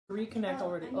Reconnect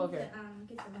already. I need Okay.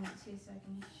 to, get the link too so I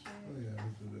can share. Oh yeah,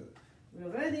 let's do that. We're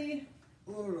ready.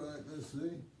 Alright, let's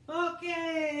see.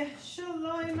 Okay.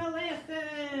 Shalom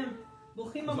Aleichem.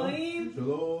 Bruchim Abayim.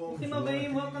 Shalom. Bruchim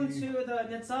Abayim. Welcome to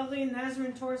the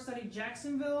Nazarene Torah Study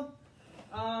Jacksonville.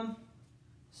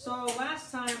 So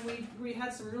last time we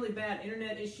had some really bad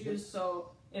internet issues,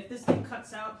 so if this thing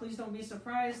cuts out, please don't be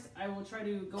surprised. I'll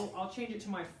change it to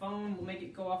my phone. We'll make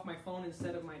it go off my phone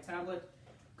instead of my tablet,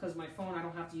 because my phone, I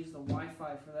don't have to use the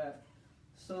Wi-Fi for that.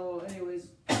 So anyways,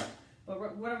 but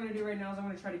what I'm going to do right now is I'm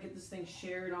going to try to get this thing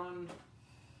shared on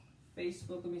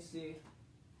Facebook. Let me see.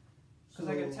 Because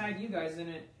I can tag you guys in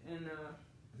it. And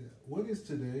yeah. What is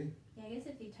today? Yeah, I guess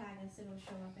if you tag us, it'll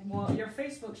show up. Well, your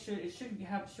Facebook should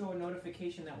show a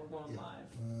notification that we're going live.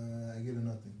 I get a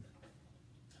nothing.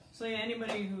 So yeah,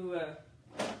 anybody who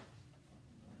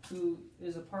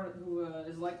is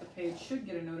is like the page should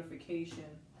get a notification.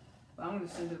 But I'm gonna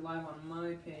send it live on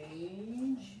my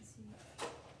page.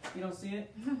 You don't see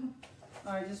it?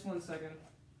 All right, just 1 second.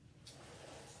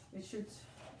 It should,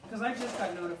 because I just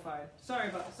got notified.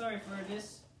 Sorry for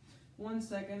this. 1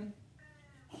 second.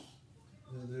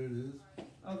 Yeah, there it is.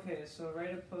 Okay, so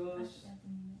write a post.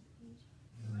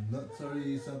 Not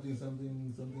sorry, something.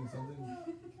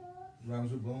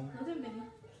 Rhymes with bone.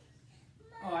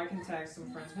 Oh, I can tag some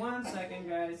friends. 1 second,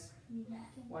 guys.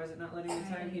 Why is it not letting me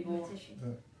tag people?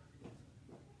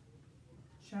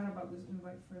 Shout about this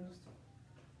invite friends.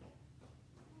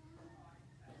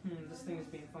 This thing is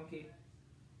being funky.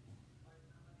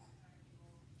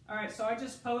 Alright, so I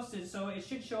just posted, so it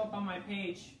should show up on my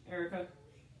page, Erica.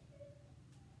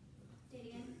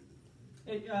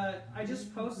 I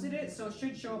just posted it, so it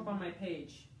should show up on my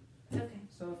page. Okay.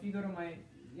 So if you go to my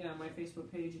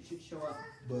Facebook page, it should show up.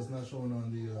 But it's not showing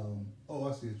on the oh,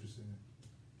 I see what you're saying.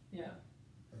 Yeah.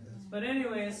 But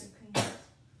anyways,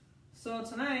 so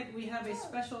tonight we have a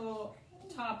special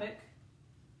topic,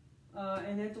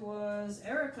 and it was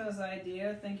Erica's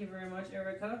idea. Thank you very much,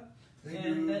 Erica.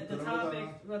 And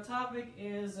the topic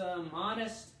is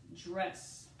modest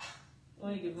dress.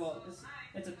 Well,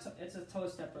 it's a toe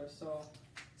stepper, so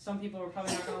some people are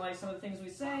probably not gonna like some of the things we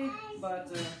say,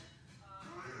 but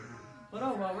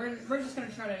oh well, we're just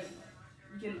gonna try to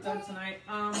get it done tonight.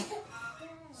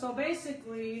 So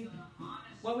basically,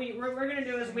 what we're gonna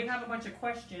do is we have a bunch of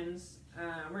questions.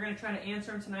 We're gonna try to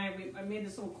answer them tonight. I made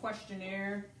this little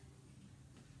questionnaire.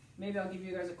 Maybe I'll give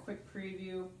you guys a quick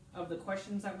preview of the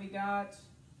questions that we got.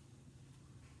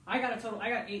 I got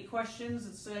 8 questions.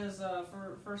 It says,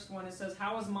 for first one, it says,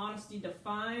 how is modesty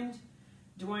defined?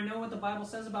 Do I know what the Bible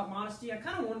says about modesty? I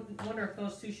kind of wonder if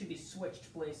those two should be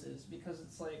switched places, because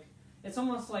it's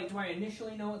almost like, do I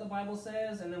initially know what the Bible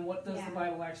says, and then what does the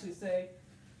Bible actually say?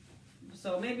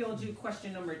 So maybe we'll do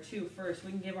question number 2 first.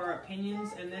 We can give our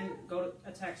opinions and then go to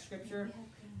attack scripture.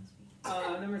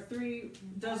 Number 3,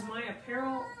 does my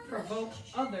apparel provoke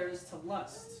others to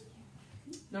lust?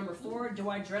 Number 4, do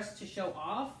I dress to show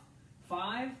off?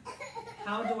 5,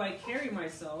 how do I carry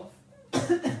myself?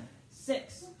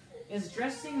 6, is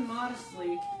dressing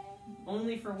modestly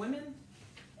only for women?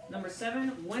 Number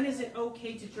 7, when is it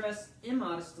okay to dress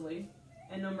immodestly?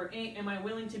 And number 8, am I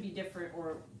willing to be different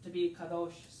or to be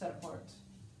kadosh, set apart?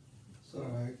 So,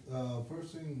 alright,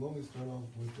 first thing, let me start off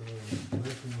with the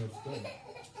blessing of study.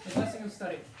 The blessing of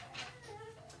study.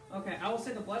 Okay, I will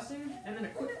say the blessing and then a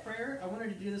quick prayer. I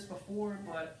wanted to do this before,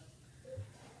 but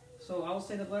so I will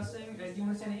say the blessing. Do you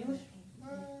want to say it in English?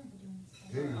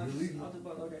 I'll do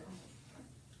both. Okay.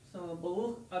 So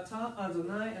Baruch Atah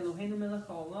Adonai Eloheinu Melech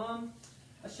Haolam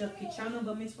Asher Kitshanu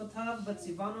b'mitzvotav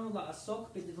v'tzivanu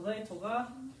la'asok b'divrei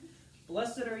Torah.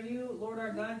 Blessed are you, Lord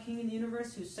our God, King of the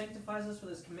universe, who sanctifies us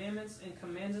with His commandments and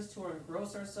commands us to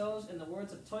engross ourselves in the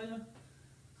words of Torah.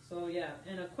 So yeah,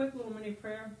 and a quick little mini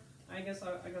prayer. I guess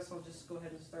I'll just go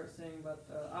ahead and start saying, but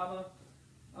Abba,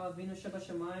 Avinu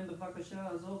Shebashamayim,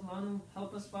 B'vakasha, Azov Lanu,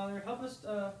 help us, Father, help us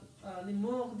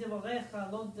limor divarecha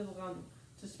lo divranu,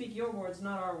 to speak your words,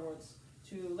 not our words,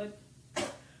 to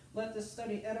let this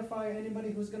study edify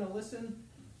anybody who's going to listen.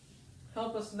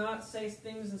 Help us not say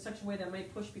things in such a way that may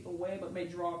push people away, but may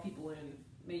draw people in.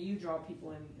 May you draw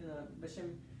people in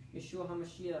B'Shem Yeshua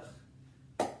HaMashiach.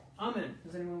 Amen.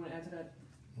 Does anyone want to add to that?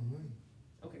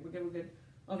 Okay, we're good.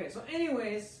 Okay, so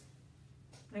anyways,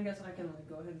 I guess I can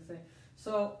go ahead and say.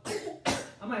 So,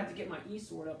 I'm going to have to get my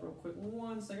e-sword up real quick.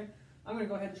 1 second. I'm going to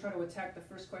go ahead and try to attack the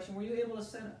first question. Were you able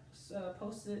to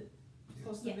post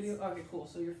the video? Okay, cool.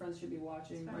 So your friends should be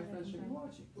watching. My friends should be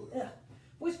watching. Yeah,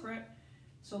 voice crack.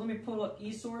 So let me pull up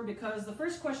e-sword, because the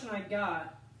first question I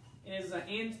got is,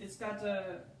 and it's got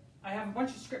I have a bunch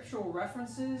of scriptural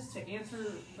references to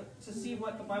answer, to see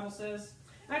what the Bible says.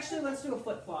 Actually, let's do a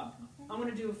flip-flop. I'm going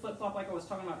to do a flip-flop like I was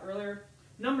talking about earlier.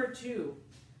 Number 2,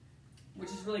 which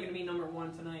is really going to be number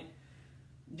 1 tonight.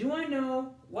 Do I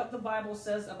know what the Bible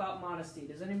says about modesty?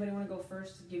 Does anybody want to go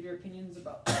first to give your opinions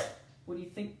about what do you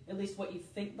think, at least what you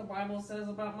think the Bible says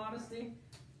about modesty?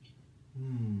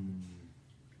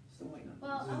 Still waiting on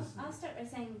Well, I'll start by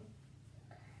saying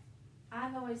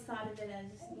I've always thought of it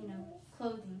as,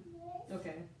 clothing.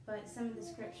 Okay. But some of the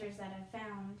scriptures that I've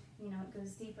found, it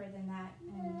goes deeper than that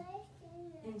and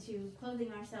into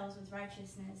clothing ourselves with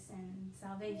righteousness and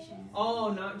salvation.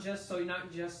 Oh, not just.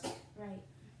 Right.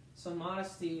 So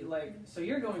modesty, so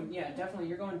you're going, definitely,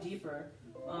 you're going deeper.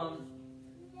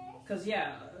 Because,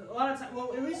 a lot of times,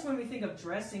 well, at least when we think of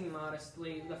dressing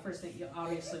modestly, the first thing,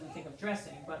 obviously, we think of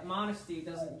dressing. But modesty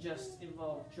doesn't just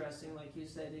involve dressing, like you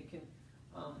said. It can,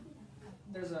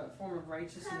 there's a form of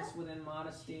righteousness within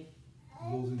modesty.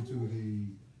 It goes into the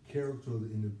character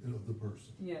of the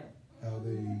person. Yeah. How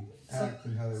they act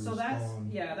and how they respond.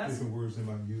 That's different words they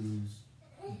might use.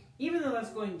 Even though that's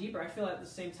going deeper, I feel at the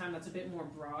same time that's a bit more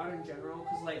broad in general,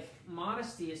 because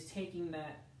modesty is taking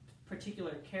that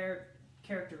particular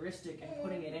characteristic and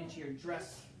putting it into your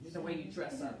dress, the way you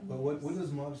dress up. But what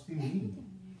does modesty mean?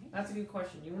 That's a good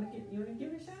question. You want to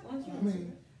give your shot?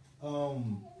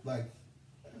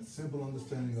 A simple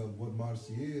understanding of what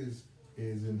modesty is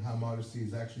and how modesty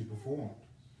is actually performed.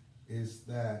 Is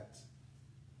that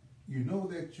you know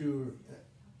that you're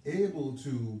able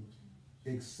to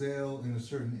excel in a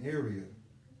certain area,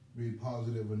 be it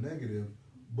positive or negative,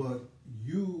 but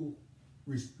you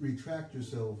retract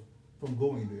yourself from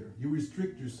going there. You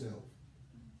restrict yourself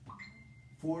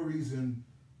for a reason,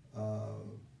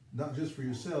 not just for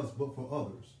yourselves, but for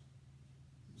others.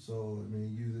 So,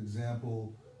 use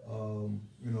example,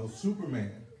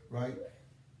 Superman, right?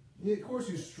 Yeah, of course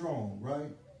he's strong,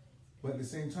 right? But at the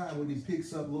same time, when he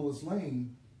picks up Lois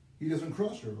Lane, he doesn't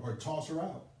crush her or toss her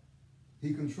out.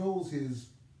 He controls his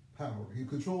power. He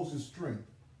controls his strength.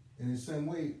 In the same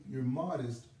way, you're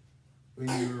modest in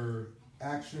your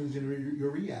actions and your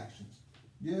reactions.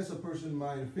 Yes, a person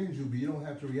might offend you, but you don't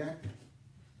have to react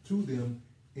to them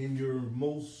in your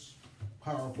most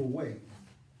powerful way.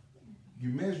 You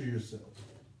measure yourself.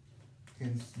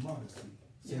 Hence modesty.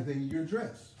 Same thing in your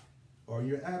dress or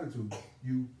your attitude.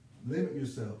 You limit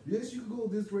yourself. Yes, you can go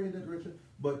this way in that direction,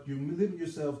 but you limit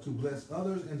yourself to bless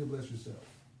others and to bless yourself.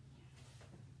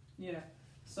 Yeah.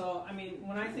 So,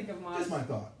 when I think of modesty... That's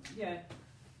my thought. Yeah.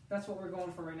 That's what we're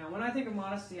going for right now. When I think of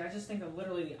modesty, I just think of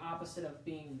literally the opposite of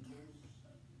being...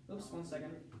 Oops, 1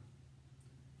 second.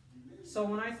 So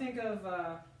when I think of...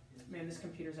 man, this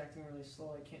computer's acting really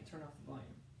slow. I can't turn off the volume.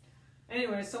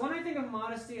 Anyway, so when I think of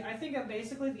modesty, I think of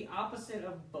basically the opposite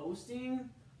of boasting.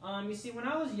 You see, when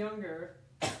I was younger,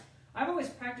 I've always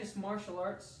practiced martial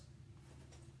arts.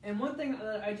 And one thing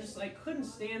that I just couldn't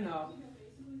stand though...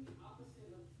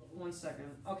 1 second.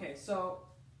 Okay, so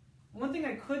one thing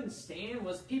I couldn't stand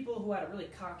was people who had a really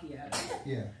cocky attitude.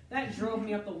 Yeah. That drove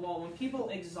me up the wall. When people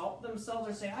exalt themselves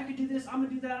or say, I could do this, I'm going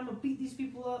to do that, I'm going to beat these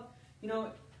people up,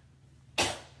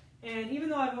 And even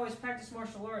though I've always practiced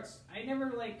martial arts, I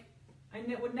never,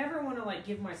 would never want to,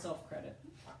 give myself credit.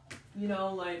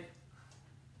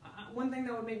 One thing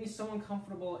that would make me so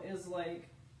uncomfortable is,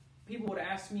 people would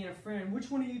ask me and a friend,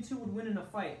 which one of you two would win in a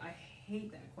fight? I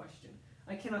hate that question.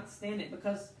 I cannot stand it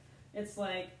because it's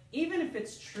even if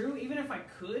it's true, even if I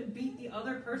could beat the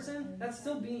other person, that's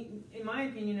still being, in my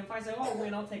opinion, if I say, oh, I'll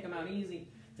win, I'll take them out easy.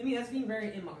 To me, that's being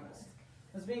very immodest.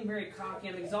 That's being very cocky.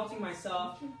 I'm exalting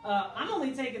myself. I'm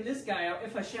only taking this guy out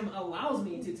if Hashem allows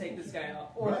me to take this guy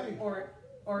out or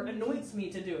anoints me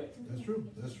to do it. That's true.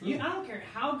 That's true. I don't care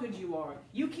how good you are.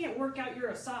 You can't work out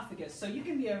your esophagus. So you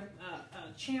can be a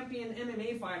champion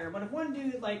MMA fighter, but if one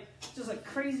dude, just a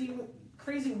crazy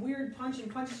weird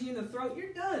punches you in the throat,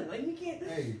 you're done. You can't...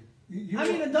 Hey,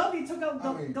 Adobe took out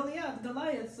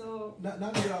Goliath, so...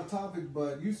 Not to get off topic,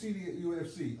 but you see the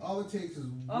UFC. All it takes is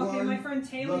one... Okay, my friend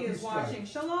Taylor is watching.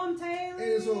 Shalom, Taylor! And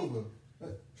it's over.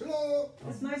 Shalom!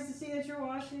 It's nice to see that you're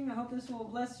watching. I hope this will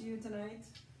bless you tonight.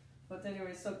 But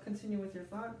anyway, so continue with your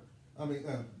thought. Not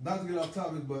to get off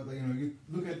topic, but, you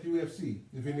look at UFC.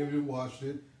 If any of you watched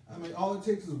it, all it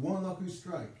takes is one lucky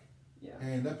strike. Yeah.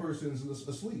 And that person's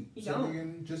asleep. Selling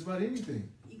in just about anything.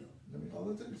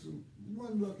 All it takes is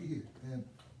one lucky hit and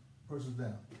person's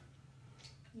down.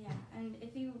 Yeah, and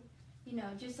if you,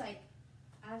 just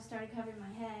I've started covering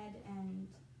my head and,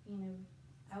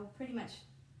 I will pretty much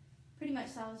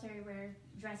solitary wear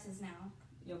dresses now.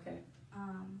 Okay.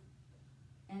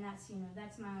 And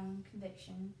that's my own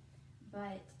conviction.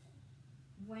 But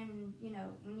when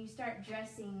you start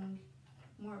dressing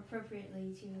more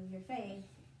appropriately to your faith,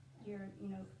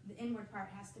 the inward part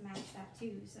has to match that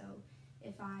too. So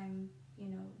if I'm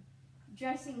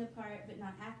dressing the part but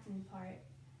not acting the part.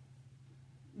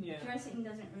 Yeah. Dressing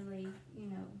doesn't really,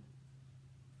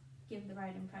 give the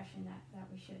right impression that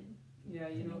we should. Yeah,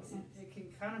 Makes sense. it can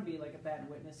kind of be like a bad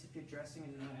witness if you're dressing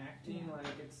and not acting. Yeah.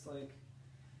 Like, it's like,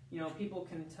 people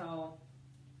can tell,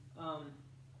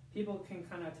 people can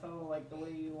kind of tell, like, the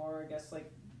way you are, I guess,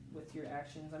 like, with your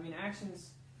actions. I mean,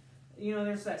 actions,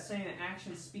 there's that saying that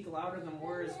actions speak louder than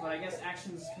words, but I guess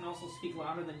actions can also speak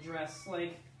louder than dress.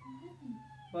 Like,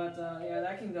 but, yeah,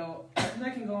 that can go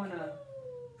in a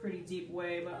pretty deep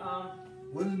way, but,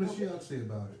 What does Mashiach say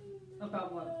about it?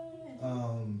 About what?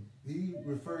 He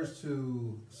refers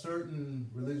to certain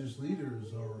religious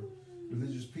leaders or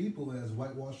religious people as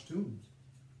whitewashed tombs.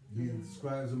 He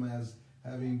describes them as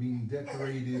having been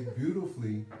decorated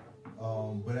beautifully,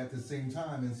 but at the same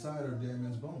time, inside are dead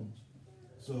men's bones.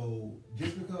 So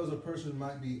just because a person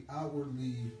might be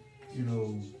outwardly,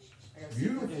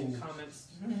 beautiful, Comments.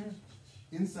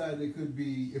 inside they could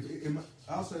be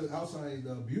outside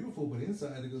beautiful, but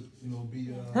inside it could be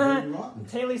very rotten.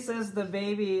 Taylor says the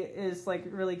baby is like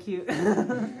really cute.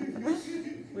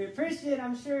 We appreciate it.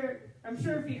 I'm sure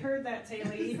if he heard that,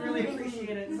 Taylor, he'd really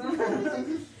appreciate it. So,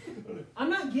 I'm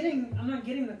not getting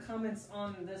the comments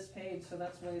on this page, so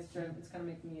that's why it's kind of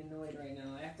making me annoyed right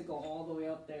now. I have to go all the way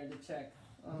up there to check.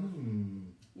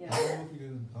 Yeah. I don't know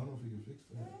if you can fix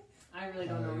that. I really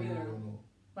don't know either. Don't know.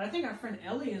 But I think our friend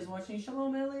Ellie is watching.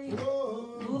 Shalom, Ellie.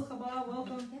 Whoa.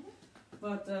 Welcome.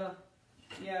 But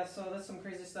yeah, so that's some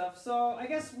crazy stuff. So I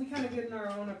guess we kind of get in our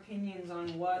own opinions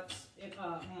on what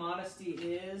modesty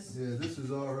is. Yeah, this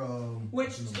is our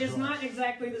which is not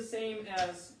exactly the same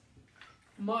as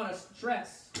modest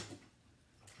dress.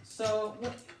 So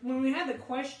when we had the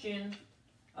question,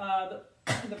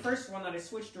 the first one that I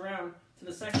switched around to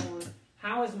the second one,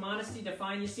 how is modesty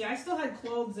defined? You see, I still had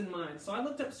clothes in mind, so I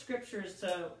looked up scriptures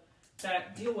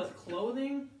that deal with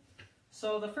clothing.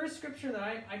 So the first scripture that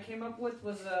I came up with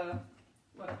was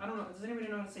I don't know. Does anybody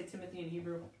know how to say Timothy in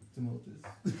Hebrew?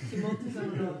 Timotheus, I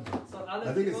don't know. So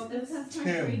I think it's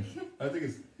Tim. I think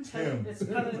it's Tim. It's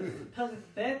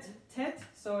Pelagh Tet.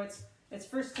 So it's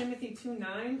 1 Timothy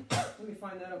 2:9. Let me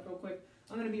find that up real quick.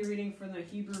 I'm going to be reading from the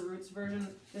Hebrew Roots version.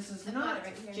 This is not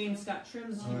James Scott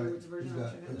Trim's Hebrew Roots version.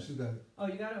 She's got it. Oh,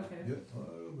 you got it? Okay. Yep.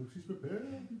 She's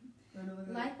prepared.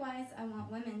 Likewise, I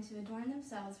want women to adorn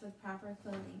themselves with proper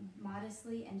clothing,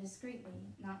 modestly and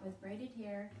discreetly, not with braided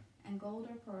hair and gold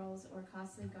or pearls or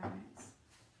costly garments.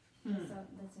 So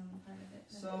that's the only part of it.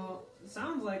 So it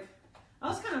sounds like I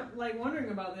was kind of like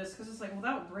wondering about this because it's like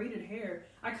without braided hair.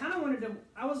 I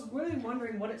was really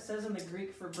wondering what it says in the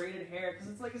Greek for braided hair because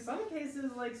it's like in some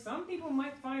cases like some people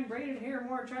might find braided hair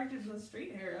more attractive than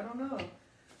straight hair. I don't know.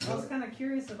 I was kind of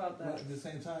curious about that. But at the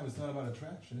same time, it's not about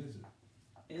attraction, is it?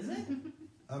 Is it?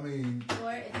 I mean,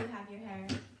 or if you have your hair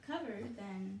covered,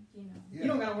 then you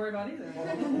don't got to worry about either. Well,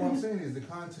 what I'm saying is the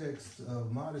context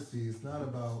of modesty is not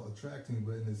about attracting,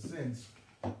 but in a sense,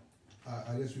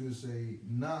 I guess you would say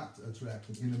not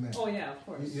attracting in a manner. Oh yeah, of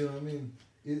course. You know what I mean?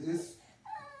 It's.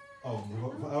 Oh,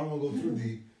 I don't want to go too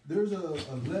deep. There's a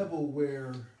level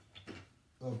where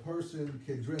a person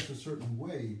can dress a certain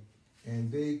way,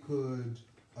 and they could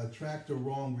attract a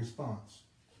wrong response.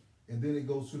 And then it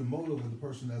goes to the motive of the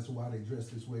person as to why they dress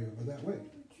this way or that way.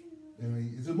 I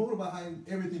mean, it's a motive behind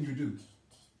everything you do.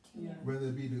 Yeah. Whether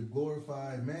it be to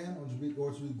glorify man or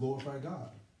to glorify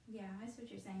God. Yeah, I see what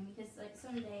you're saying. Because like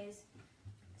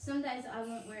some days I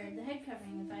won't wear the head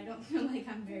covering if I don't feel like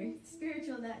I'm very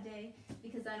spiritual that day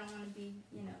because I don't want to be,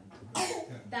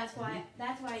 that's why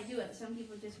I do it. Some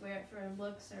people just wear it for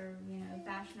looks or,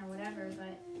 fashion or whatever,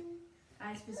 but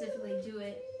I specifically do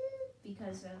it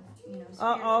because of,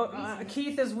 spiritual reasons.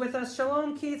 Keith is with us.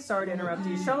 Shalom, Keith. Sorry to interrupt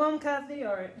you. Shalom, Kathy.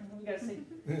 All right, I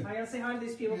gotta say hi to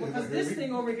these people because this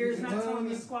thing over here is not telling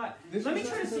me squat. Let me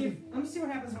see what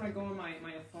happens when I go on my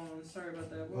phone. Sorry about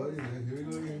that. Oh yeah, here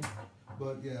we go again.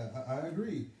 But yeah, I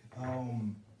agree. I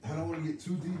don't want to get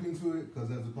too deep into it because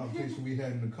that's a conversation we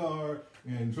had in the car,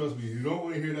 and trust me, you don't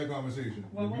want to hear that conversation.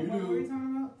 What were you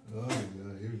talking about? Oh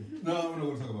yeah, here we go. No, I don't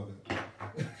want to talk about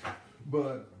that.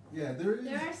 But yeah, there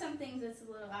are some things that's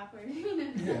a little awkward.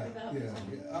 Yeah.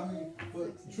 I mean,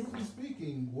 but truly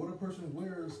speaking, what a person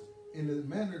wears in a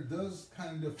manner does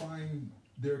kind of define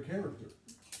their character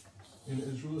in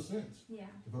a true sense. Yeah.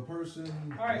 If a person.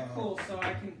 All right, cool. So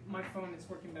my phone is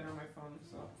working better on my phone.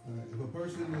 So. If a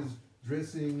person is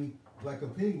dressing like a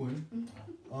penguin,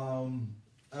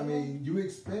 I mean, you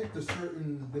expect a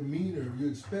certain demeanor, you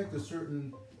expect a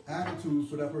certain attitude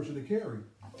for that person to carry.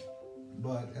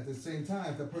 But at the same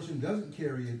time, if that person doesn't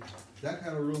carry it, that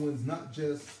kind of ruins not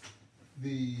just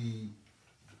the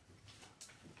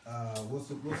what's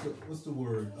the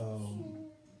word?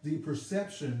 The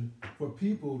perception for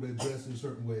people that dress in a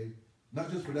certain way, not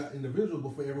just for that individual,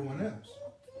 but for everyone else.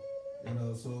 You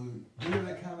know, so give an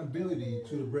accountability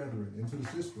to the brethren and to the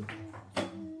sister.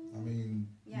 I mean,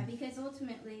 yeah, because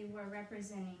ultimately we're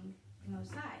representing the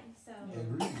Most High. So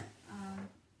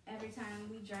every time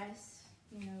we dress,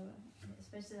 you know,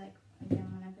 especially like again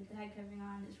when I put the head covering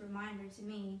on, it's a reminder to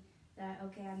me that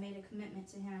okay, I made a commitment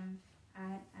to Him.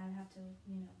 I have to,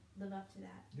 you know, live up to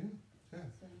that. Yeah.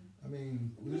 So. I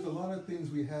mean, there's a lot of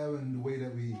things we have in the way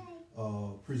that we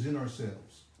present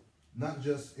ourselves, not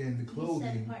just in the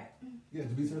clothing. Set apart. Yeah, to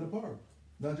be set apart.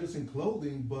 Not just in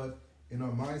clothing, but in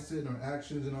our mindset, and our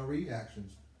actions, and our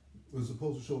reactions. We're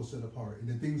supposed to show us set apart. And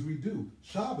the things we do.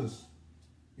 Shabbos,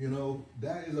 you know,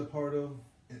 that is a part of,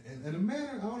 and a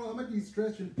manner, I don't know, I might be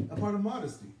stretching, a part of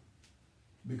modesty.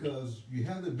 Because you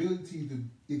have the ability to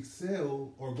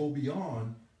excel or go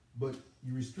beyond, but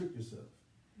you restrict yourself.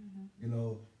 Mm-hmm. You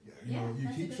know, you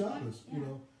keep Shabbos. Yeah. You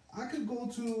know, I could go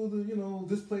to the, you know,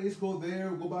 this place, go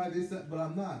there, go buy this, that, but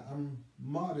I'm not. I'm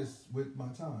modest with my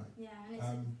time. Yeah,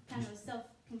 and it's kind of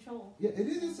self-control. Yeah, it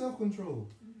is self-control.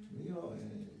 Mm-hmm. You know,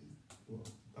 well,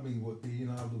 I mean, what being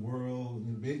out of the world,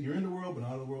 you're in the world, but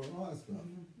out of the world, and all that stuff.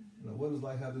 Mm-hmm. You know, what does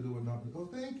life have to do with not? Oh,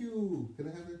 thank you. Can I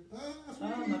have it?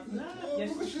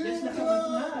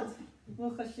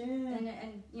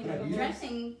 And you know,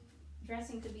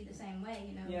 dressing could be the same way.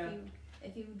 You know, yeah.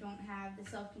 if you don't have the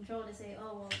self-control to say,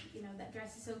 oh well, you know, that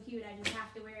dress is so cute, I just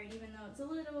have to wear it, even though it's a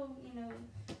little, you know,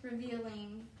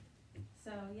 revealing.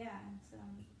 So yeah. So.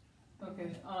 Okay.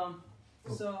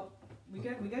 So we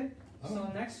good.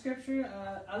 So next scripture,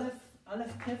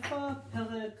 Aleph Kefa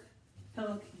Pelik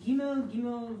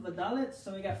Gimel Vadalit.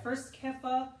 So we got first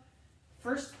Kefa,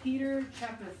 1 Peter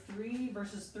chapter 3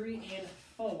 verses 3 and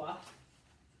 4.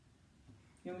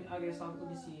 Let me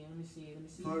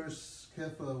see. First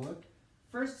Kefa what?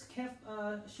 First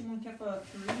Shimon Kefa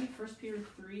 3, 1 Peter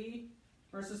 3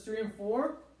 verses 3 and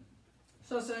 4.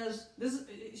 So it says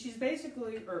he's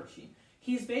basically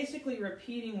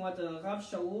repeating what the Rav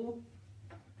Shaul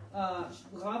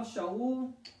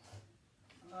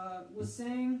was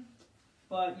saying.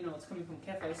 But, you know, it's coming from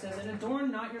Kefa. It says, and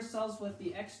adorn not yourselves with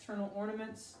the external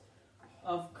ornaments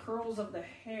of curls of the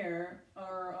hair,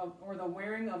 or the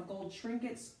wearing of gold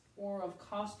trinkets, or of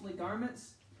costly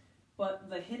garments, but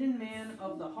the hidden man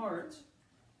of the heart,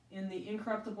 in the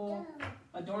incorruptible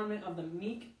adornment of the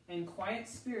meek and quiet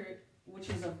spirit, which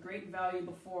is of great value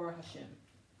before Hashem.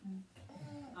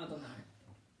 Adonai.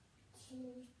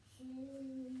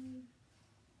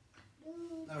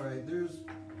 All right, there's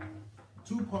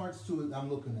 2 parts to it I'm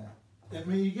looking at. I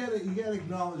mean, you gotta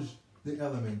acknowledge the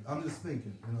element. I'm just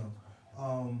thinking, you know.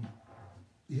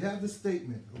 You have the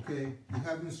statement, okay? You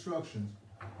have the instructions.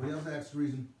 But you have to ask the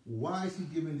reason, why is he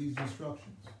giving these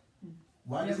instructions?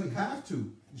 Why does he have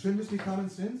to? It shouldn't just be common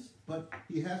sense, but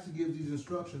he has to give these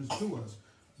instructions to us.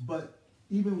 But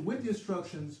even with the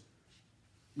instructions,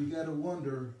 we gotta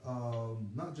wonder,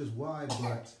 not just why,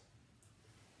 but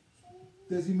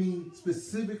does he mean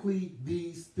specifically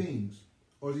these things?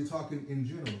 Or is he talking in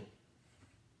general?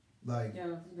 Like,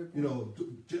 you know,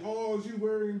 oh, she's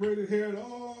wearing braided hair.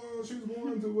 Oh, she's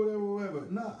going to whatever.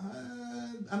 No,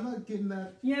 I'm not getting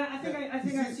that. Yeah, I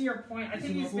think I see your point. I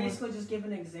think he's basically just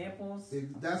giving examples.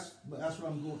 That's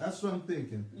what I'm going. That's what I'm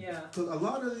thinking. Yeah. Because a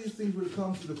lot of these things, when it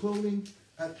comes to the clothing,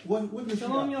 what did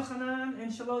Shalom Yochanan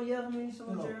and Shalom Yermi,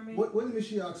 Shalom Jeremy. What did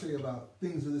Mashiach say about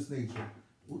things of this nature?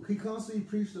 He constantly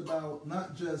preached about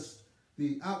not just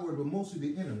the outward, but mostly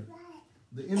the inner.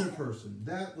 The inner person.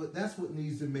 That's what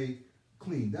needs to make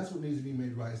clean. That's what needs to be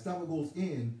made right. It's not what goes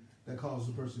in that causes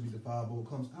the person to be defiled, but what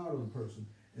comes out of the person.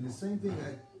 And the same thing,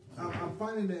 I'm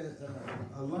finding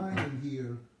a line in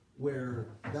here where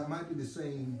that might be the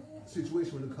same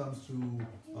situation when it comes to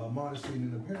modesty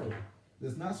and apparel.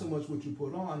 There's not so much what you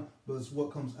put on, but it's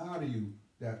what comes out of you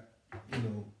that, you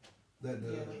know, that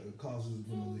causes,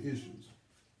 you know, the issues.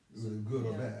 Good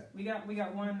or bad. We got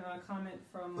one comment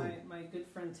from my good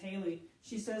friend Taylor.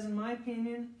 She says, in my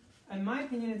opinion,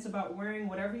 it's about wearing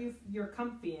whatever you're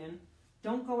comfy in.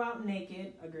 Don't go out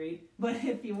naked, agreed. But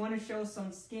if you want to show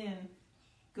some skin,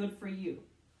 good for you.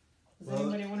 Does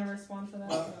anybody want to respond to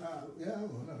that?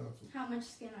 How much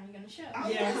skin are you going to show?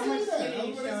 Yeah, how much skin are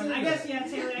you showing? I guess,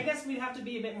 Taylor, I guess we'd have to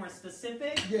be a bit more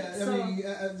specific. Yeah, I mean,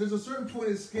 there's a certain point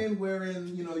in skin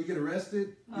wherein, you know, you get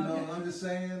arrested. You know, I'm just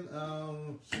saying. I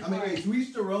mean, hey, to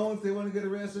each their own. If they want to get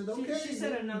arrested, okay. She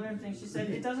said another thing. She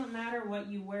said, it doesn't matter what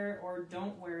you wear or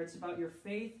don't wear. It's about your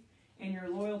faith and your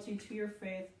loyalty to your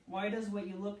faith. Why does what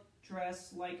you look,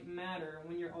 dress like matter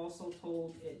when you're also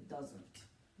told it doesn't?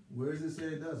 Where does it say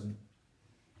it doesn't?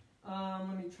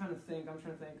 Let me try to think. I'm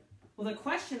trying to think. Well, the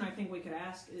question I think we could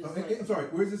ask is. I'm sorry.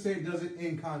 Where does it say? Does it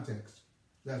in context?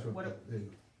 That's what. There you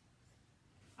go.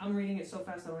 I'm reading it so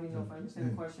fast I don't even know if I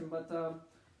understand the question. But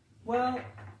well,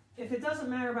 if it doesn't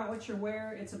matter about what you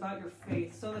wear, it's about your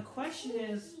faith. So the question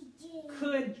is,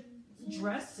 could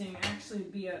dressing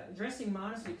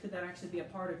modestly, could that actually be a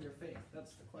part of your faith?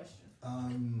 That's the question.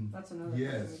 That's another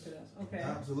question we could ask. Okay.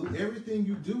 Absolutely. Everything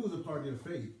you do is a part of your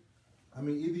faith. I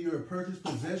mean, either you're a purchased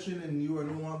possession and you are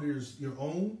no longer your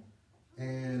own,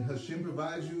 and Hashem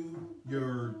provides you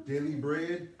your daily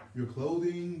bread, your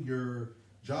clothing, your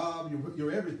job,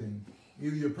 your everything.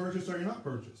 Either you're purchased or you're not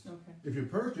purchased. Okay. If you're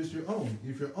purchased, you're owned.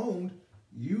 If you're owned,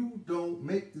 you don't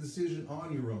make the decision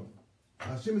on your own.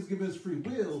 Hashem has given us free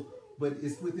will, but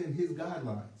it's within His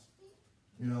guidelines.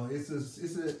 You know, it's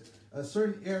a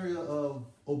certain area of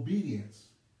obedience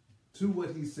to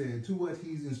what He said, to what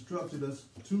He's instructed us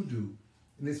to do.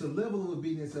 And it's a level of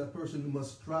obedience that a person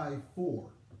must strive for.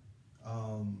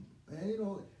 And you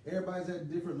know, everybody's at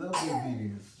different levels of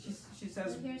obedience. She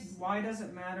says, why does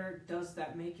it matter? Does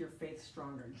that make your faith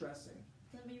stronger? Dressing.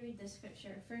 Let me read the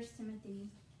scripture. 1 Timothy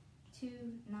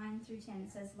 2:9-10.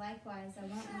 It says, Likewise, I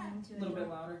want women to a little bit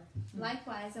louder.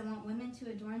 Likewise, I want women to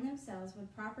adorn themselves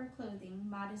with proper clothing,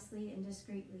 modestly and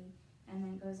discreetly. And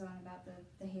then it goes on about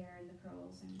the hair and the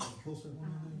curls. And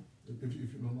if you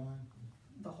don't mind.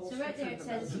 The whole so right there it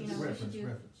says, you know, we should do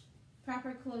reference.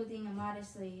 Proper clothing and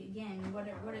modestly. Again, what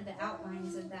are the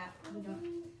outlines of that?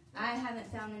 I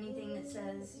haven't found anything that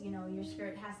says, you know, your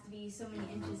skirt has to be so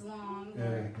many inches long,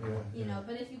 or, you know.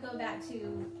 But if you go back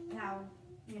to how,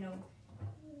 you know,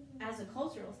 as a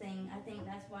cultural thing, I think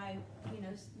that's why, you know,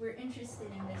 we're interested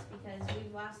in this, because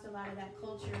we've lost a lot of that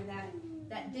culture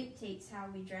that dictates how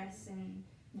we dress, and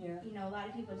you know, a lot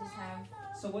of people just have.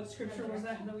 So what scripture was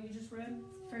that you just read?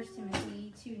 1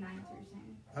 Timothy 2:9-10.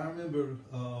 I remember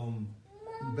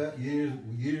back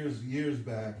years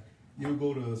back, you would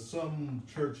go to some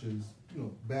churches, you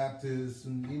know, Baptists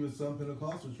and even some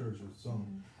Pentecostal churches,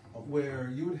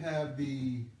 where you would have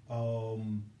the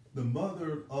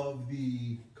mother of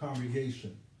the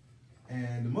congregation,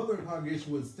 and the mother of the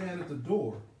congregation would stand at the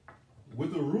door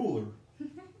with a ruler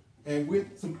and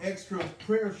with some extra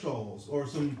prayer shawls or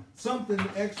something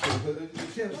extra.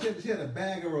 She had a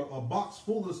bag or a box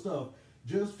full of stuff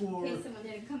just for. In case someone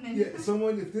didn't come in. Yeah, if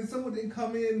someone didn't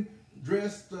come in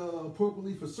dressed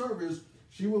appropriately for service,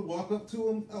 she would walk up to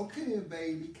him. Oh, come here,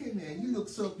 baby. Come here. You look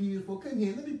so beautiful. Come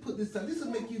here. Let me put this on. This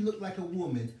will make you look like a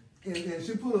woman. And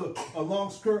she put a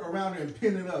long skirt around her and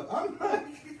pin it up. I'm like,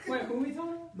 wait, who are we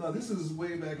talking? No, this is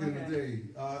way back in the day.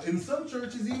 In some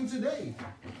churches, even today,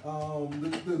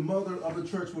 the mother of the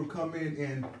church would come in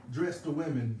and dress the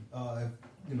women.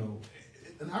 You know,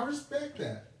 and I respect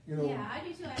that. You know. Yeah, I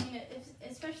do too. I mean,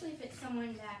 especially if it's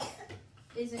someone that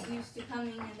isn't used to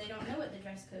coming and they don't know what the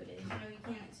dress code is. You know, you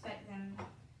can't expect them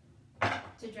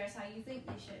to dress how you think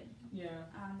they should. Yeah.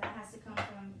 That has to come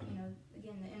from, you know,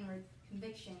 again, the inward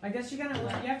conviction. I guess you have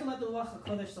to let the Ruach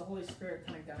HaKodesh, the Holy Spirit,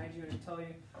 kind of guide you and tell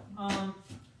you.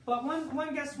 But one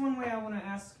way I want to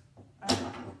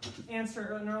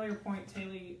answer an earlier point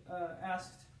Taylor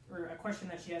asked, or a question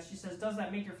that she asked. She says, "Does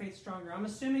that make your faith stronger?" I'm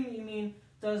assuming you mean,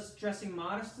 does dressing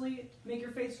modestly make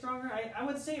your faith stronger? I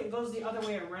would say it goes the other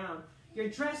way around. Your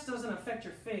dress doesn't affect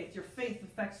your faith. Your faith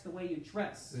affects the way you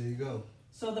dress. There you go.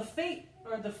 So the faith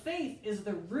is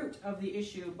the root of the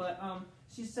issue. But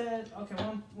she said, okay,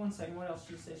 one second. What else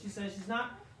she said? She said she's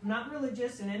not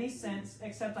religious in any sense,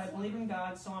 except I believe in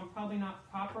God, so I'm probably not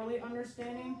properly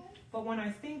understanding. But when I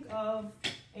think of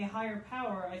a higher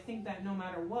power, I think that no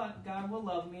matter what, God will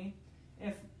love me.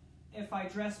 If I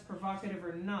dress provocative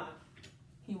or not,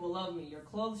 He will love me. Your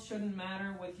clothes shouldn't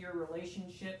matter with your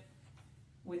relationship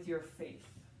with your faith.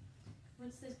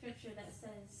 What's the scripture that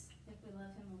says, if we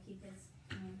love Him, we'll keep His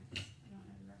commandments? I don't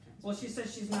know the reference. Well, she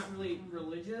says she's not really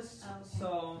religious, okay.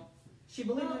 So she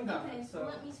believes in God. Okay, so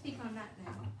let me speak on that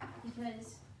then.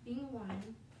 Because being a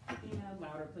woman, you know...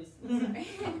 Louder, please. Sorry.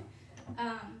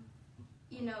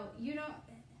 You know, you don't...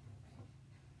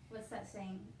 What's that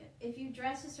saying? If you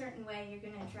dress a certain way, you're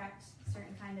going to attract a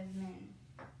certain kind of men.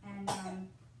 And,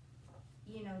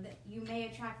 you know, that you may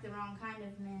attract the wrong kind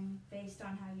of men based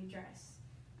on how you dress.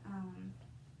 I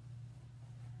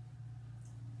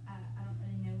don't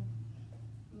really know,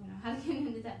 you know, how to get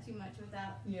into that too much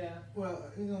without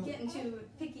getting too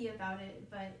picky about it.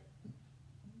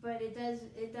 But it does,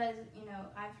 you know,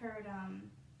 I've heard,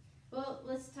 well,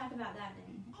 let's talk about that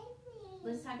then.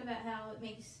 Let's talk about how it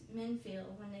makes men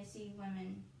feel when they see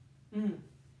women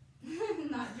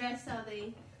not dressed how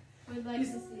they would like to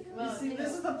see. Well,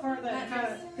 this is the part that kind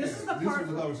of. This is the part. This was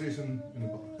the conversation in the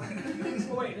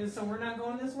car. Wait, so we're not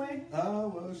going this way?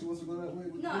 Well, she wants to go that way.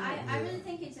 No, I really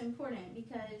think it's important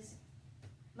because,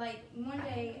 like, one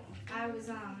day I was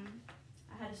I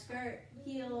had a skirt,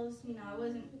 heels. You know, I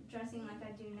wasn't dressing like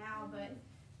I do now, but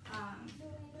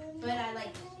I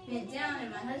like bent down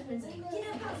and my husband's like,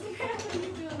 get up off the ground, what are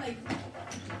you doing? Like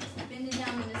bending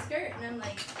down in the skirt, and I'm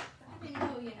like, I didn't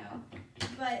know, you know.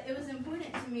 But it was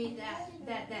important to me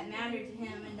that mattered to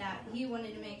him, and that he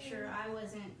wanted to make sure I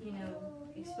wasn't, you know,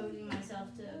 exposing myself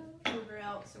to whoever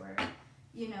else, or,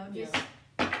 you know, just.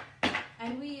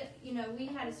 And we, you know, we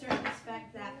had a certain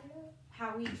respect that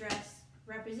how we dress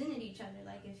represented each other.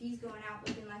 Like if he's going out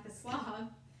looking like a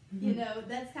slob, you know,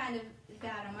 that's kind of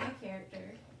bad on my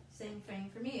character. Same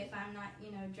thing for me. If I'm not,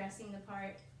 you know, dressing the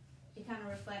part, it kind of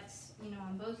reflects, you know,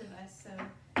 on both of us. So,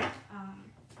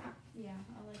 yeah,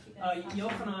 I'll let you guys.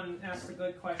 Yochanan asked a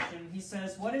good question. He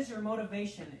says, what is your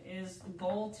motivation? Is the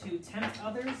goal to tempt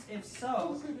others? If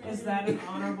so, is that an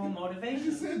honorable motivation?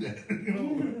 You said that.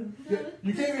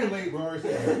 You came in late, bro.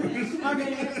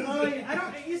 Okay.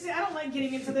 I don't like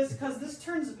getting into this because this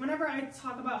turns, whenever I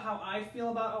talk about how I feel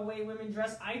about a way women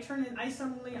dress, I'm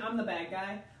the bad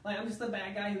guy. Like, I'm just the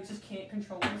bad guy who just can't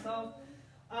control himself.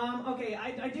 Okay,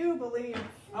 I do believe.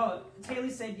 Oh, Taylor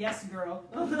said yes, girl.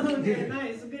 Okay,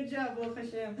 nice, good job, Baruch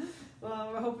Hashem.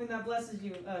 We're hoping that blesses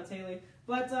you, Taylor.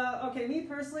 But okay, me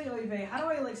personally, Oive, how do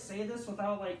I like say this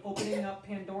without like opening up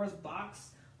Pandora's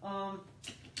box?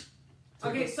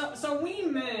 Okay, so we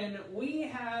men, we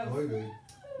have.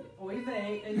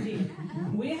 Oive, indeed.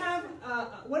 We have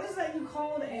what is that you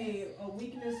called a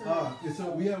weakness?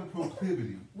 We have a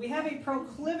proclivity. We have a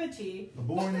proclivity.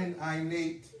 Born in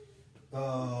innate.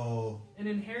 An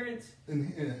inherent.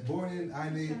 Born in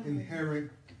innate inherent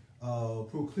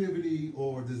proclivity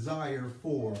or desire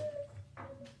for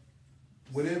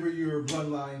whatever your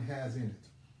bloodline has in it.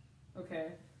 Okay.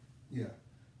 Yeah.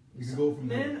 You can go from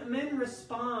there. Men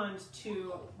respond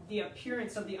to the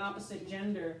appearance of the opposite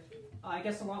gender, I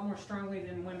guess, a lot more strongly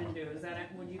than women do.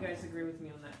 Would you guys agree with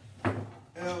me on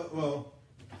that? Well,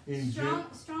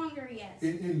 stronger, yes.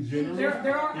 In general,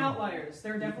 there are outliers.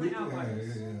 There are definitely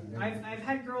outliers. Yeah. I've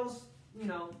had girls, you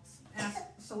know,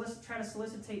 try to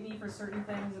solicitate me for certain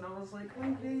things, and I was like,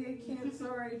 I can't,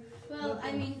 sorry. Well,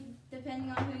 I mean,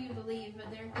 depending on who you believe,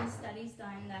 but there have been studies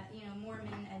done that, you know, more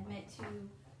men admit to,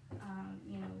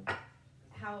 you know,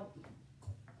 how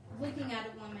looking at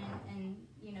a woman and,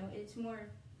 you know,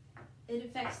 it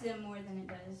affects them more than it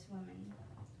does women.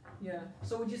 Yeah.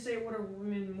 So would you say, what are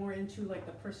women more into, like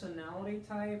the personality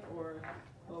type, or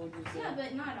what would you say? Yeah,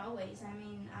 but not always. I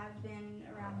mean, I've been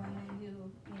around women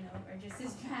who, you know, are just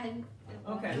as bad.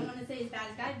 Okay. I don't want to say as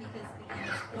bad as guys because, again,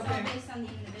 it's all based on the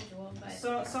individual.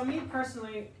 But so me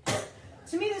personally,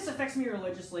 to me this affects me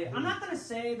religiously. I'm not going to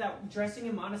say that dressing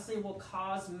immodestly will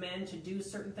cause men to do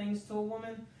certain things to a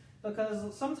woman,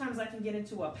 because sometimes I can get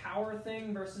into a power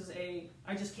thing versus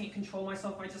I just can't control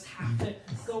myself. I just have to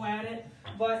go at it.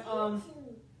 But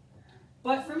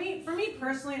for me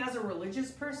personally, as a religious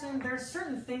person, there are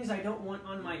certain things I don't want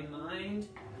on my mind,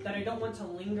 that I don't want to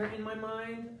linger in my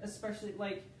mind, especially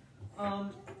like,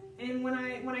 and when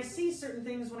I see certain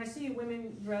things, when I see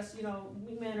women dress, you know,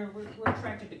 we men we're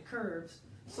attracted to curves.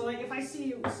 So like if I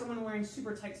see someone wearing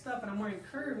super tight stuff and I'm wearing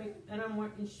curvy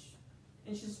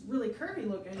and she's really curvy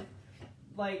looking,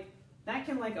 like, that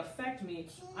can, like, affect me.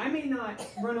 I may not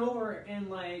run over and,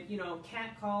 like, you know,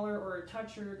 catcall her or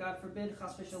touch her, God forbid,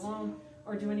 chas v'shalom,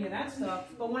 or do any of that stuff.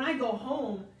 But when I go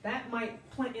home, that might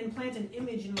implant an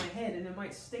image in my head, and it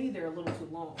might stay there a little too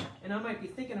long. And I might be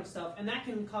thinking of stuff, and that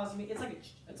can cause me, it's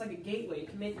like a gateway. It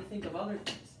can make me think of other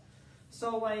things.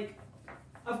 So, like,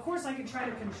 of course I could try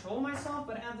to control myself,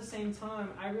 but at the same time,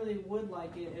 I really would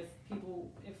like it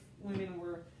if women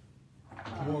were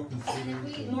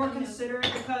more considerate,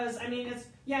 because I mean,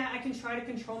 I can try to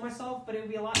control myself, but it would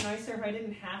be a lot nicer if I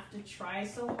didn't have to try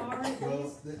so hard.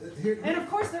 And of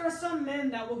course, there are some men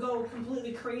that will go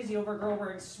completely crazy over a girl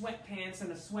wearing sweatpants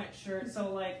and a sweatshirt.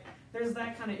 So like, there's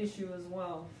that kind of issue as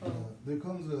well. So. There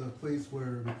comes a place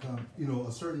where it becomes, you know,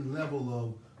 a certain level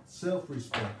of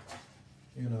self-respect.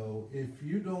 You know, if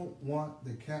you don't want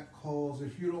the catcalls,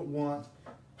 if you don't want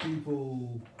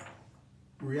people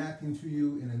reacting to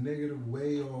you in a negative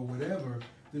way or whatever,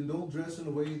 then don't dress in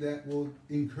a way that will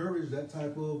encourage that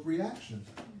type of reaction.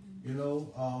 You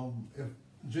know, if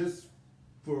just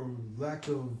for lack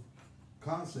of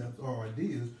concept or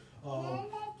ideas,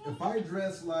 if I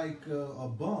dress like a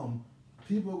bum,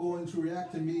 people are going to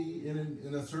react to me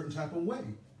in a certain type of way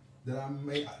that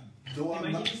though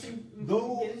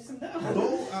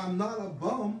I'm not a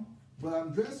bum, but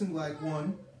I'm dressing like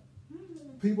one.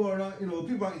 people are not,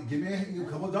 people are give me a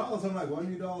couple of dollars. I'm like, what do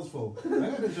you need dollars for? I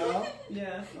got a job.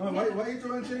 Yeah. Why are you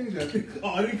throwing change at me?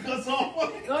 Oh, it cuts off.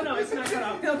 Oh, no, it's not cut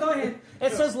off. No, go ahead.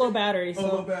 It says low battery. So.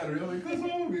 Oh, low battery. Oh, it cuts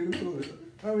off.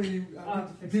 I mean,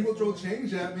 people throw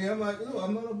change at me. I'm like, oh,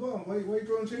 I'm not a bum. Why are you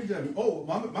throwing change at me? Oh,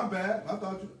 my bad. I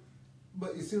thought you.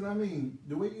 But you see what I mean?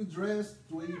 The way you dress,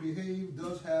 the way you behave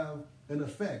does have an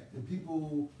effect. And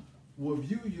people will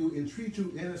view you and treat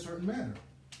you in a certain manner.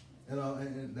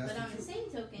 And that's but on the same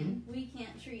token, we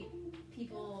can't treat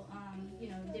people,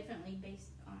 differently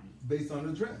based on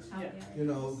the dress. How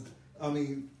I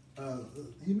mean,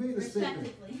 he made a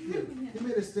statement. He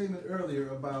made a statement earlier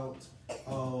about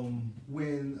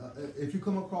when if you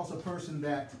come across a person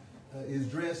that is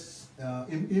dressed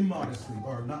immodestly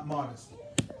or not modest,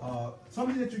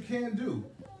 something that you can do.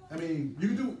 I mean, you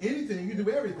can do anything, you can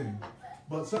do everything,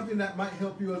 but something that might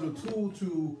help you as a tool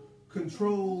to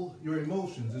control your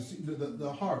emotions,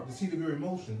 the heart, the seat of your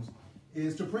emotions,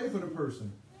 is to pray for the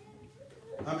person.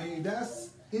 I mean,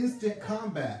 that's instant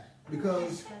combat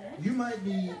because you might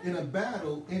be in a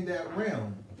battle in that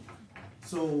realm.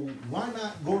 So why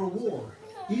not go to war?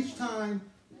 Each time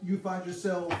you find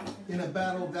yourself in a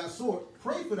battle of that sort,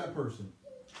 pray for that person.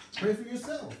 Pray for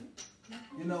yourself.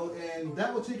 And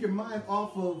that will take your mind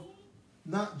off of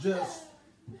not just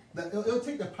that. It'll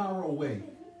take the power away.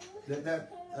 That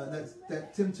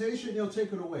temptation, it'll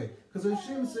take it away. Because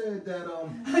Hashem said that.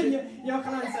 Yo,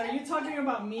 come on, son. Are you talking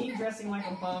about me dressing like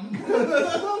a bum?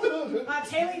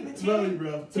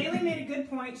 Taylor made a good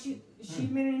point. She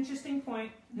made an interesting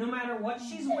point. No matter what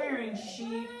she's wearing,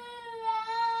 she.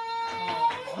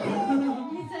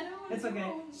 It's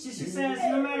okay. She says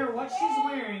no matter what she's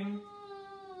wearing,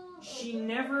 she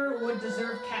never would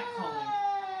deserve catcalling.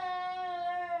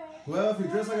 Well, if you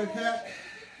dress like a cat,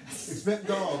 expect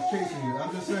dogs chasing you.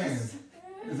 I'm just saying.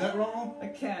 Is that wrong? A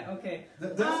cat, okay. I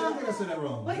think I said that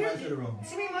wrong. Well, I said it wrong.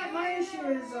 See, my issue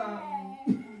is,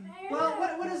 well,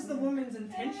 what is the woman's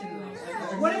intention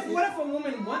though? What if a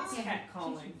woman wants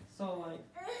catcalling? So like.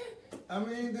 I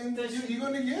mean, then you're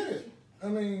gonna get it. I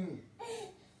mean,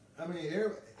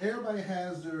 everybody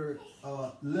has their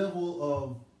level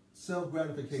of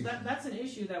self-gratification. So that's an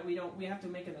issue that we have to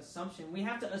make an assumption. We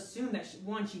have to assume that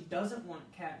she doesn't want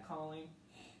catcalling,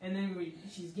 and then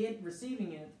she's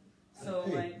receiving it. So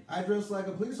hey, I dress like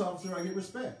a police officer, I get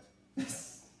respect.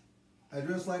 I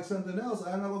dress like something else,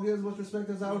 I'm not gonna get as much respect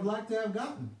as I would like to have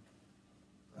gotten.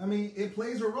 I mean, it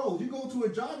plays a role. You go to a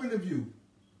job interview.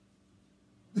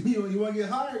 You want to get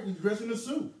hired, you dress in a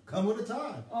suit, come with a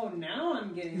tie. Oh, now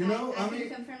I'm getting. I can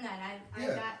confirm that.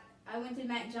 I went to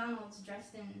McDonald's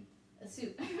dressed in a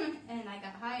suit, and I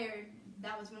got hired.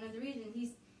 That was one of the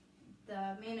reasons.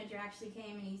 The manager actually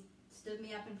came and he stood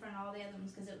me up in front of all the other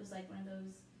ones because it was like one of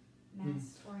those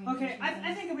mass orientation. Okay,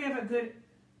 I think we have a good.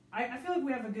 I feel like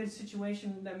we have a good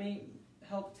situation that may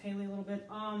help Taylor a little bit.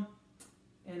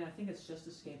 And I think it's just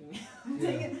escaping me.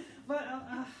 But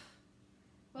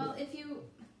well, if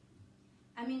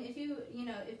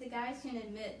the guys can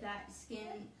admit that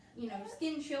skin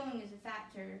showing is a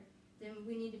factor, then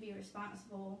we need to be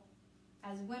responsible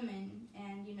as women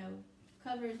and,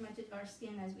 cover as much of our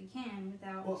skin as we can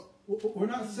without... Well, we're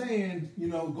not saying,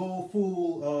 go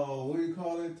full, what do you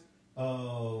call it?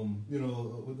 Well,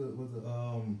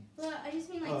 I just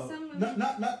mean like some women...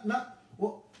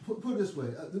 Well, put it this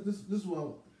way. This is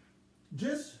what...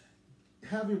 Just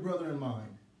have your brother in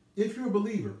mind. If you're a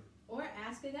believer... Or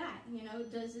ask a guy,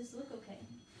 does this look okay?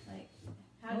 Like,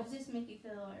 how does this make you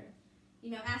feel?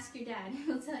 Or, ask your dad.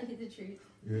 He'll tell you the truth.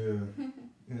 Yeah.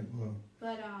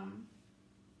 But,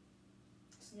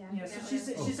 yeah, so she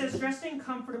says dressing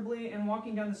comfortably and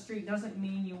walking down the street doesn't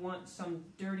mean you want some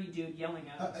dirty dude yelling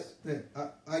at us.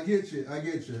 I get you.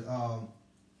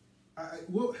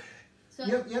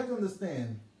 You have to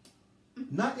understand,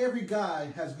 not every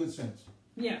guy has good sense.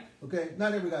 Yeah. Okay,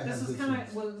 not every guy has good sense. This is kind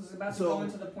of was about to go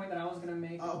into the point that I was going to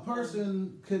make. A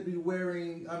person could be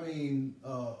wearing,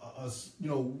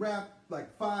 wrap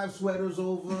like 5 sweaters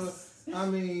over.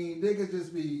 They could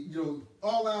just be,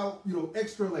 all out,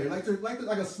 extra layer, like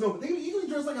a snow. They even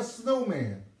dress like a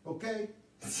snowman. Okay.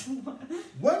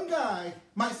 One guy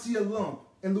might see a lump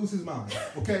and lose his mind.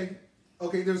 Okay.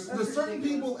 Okay. There's certain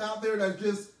people out there that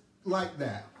just like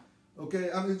that.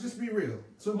 Okay, just be real.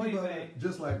 Some people are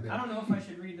just like that. I don't know if I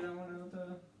should read that. I want to know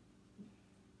the.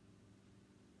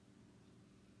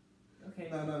 Okay.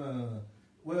 No.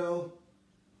 Well,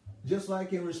 just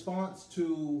like in response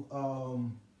to,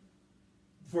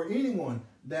 for anyone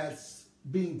that's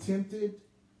being tempted,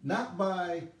 not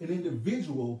by an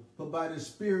individual, but by the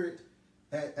spirit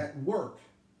at work,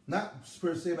 not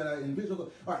per se by that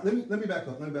individual. All right, let me back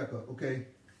up. Okay,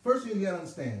 first thing you gotta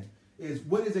understand. is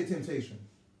what is a temptation?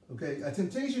 Okay, a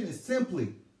temptation is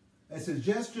simply a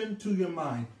suggestion to your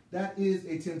mind. That is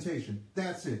a temptation.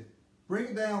 That's it.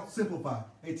 Break it down, simplify.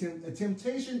 A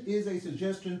temptation is a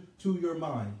suggestion to your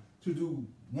mind to do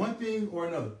one thing or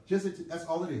another. That's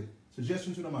all it is.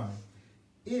 Suggestion to the mind.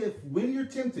 If, when you're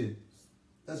tempted,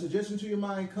 a suggestion to your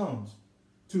mind comes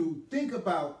to think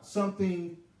about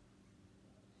something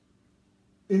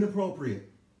inappropriate,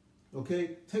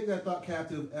 okay, take that thought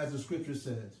captive, as the scripture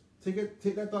says.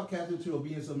 Take that thought captive to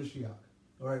obedience of Mashiach.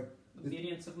 All right.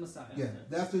 Obedience of Messiah. Yeah,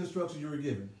 that's the instruction you were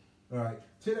given. All right.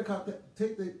 Take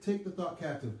the thought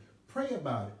captive. Pray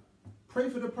about it. Pray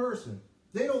for the person.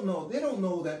 They don't know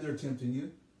that they're tempting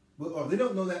you, or they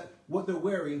don't know that what they're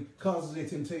wearing causes a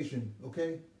temptation.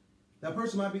 Okay. That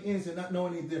person might be innocent, not know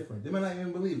any different. They might not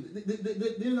even believe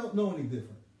it. They don't know any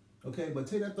different. Okay. But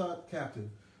take that thought captive.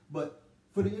 But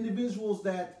for the individuals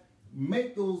that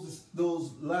make those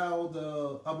loud,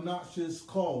 obnoxious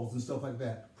calls and stuff like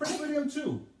that, pray for them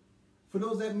too. For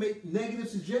those that make negative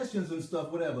suggestions and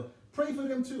stuff, whatever, pray for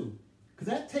them too. Because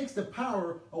that takes the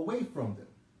power away from them.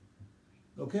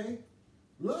 Okay?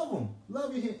 Love them.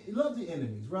 Love the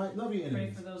enemies, right? Love your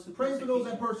enemies. Pray for those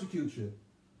that persecute you.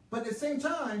 But at the same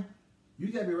time,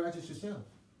 you got to be righteous yourself.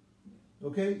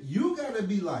 Okay? You got to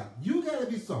be light. You got to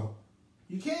be salt.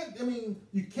 You can't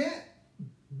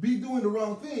be doing the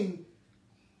wrong thing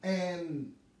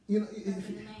and, in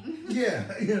the name.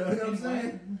 Yeah, you know what I'm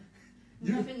saying?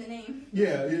 Up in the name.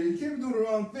 Yeah, you can't do the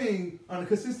wrong thing on a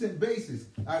consistent basis.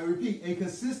 I repeat, a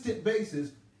consistent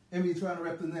basis, and be trying to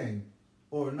rep the name,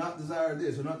 or not desire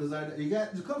this, or not desire that.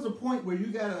 There comes a point where you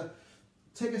gotta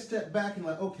take a step back and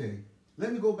like, okay,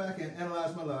 let me go back and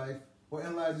analyze my life, or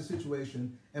analyze the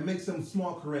situation, and make some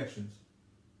small corrections.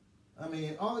 I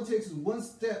mean, all it takes is one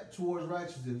step towards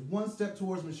righteousness, one step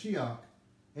towards Mashiach,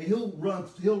 and he'll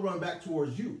run back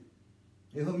towards you,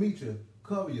 and he'll meet you,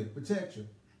 cover you, protect you.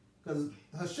 Because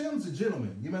Hashem's a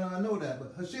gentleman. You may not know that,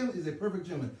 but Hashem is a perfect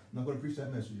gentleman. I'm not going to preach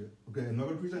that message yet. Okay, I'm not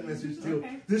going to preach that message till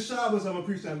this Shabbos. I'm going to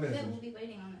preach that message. Yeah, we'll be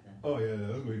waiting on it though. Oh yeah,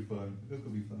 that's going to be fun. That's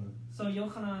going to be fun. So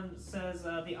Yochanan says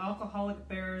the alcoholic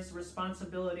bears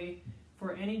responsibility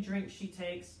for any drink she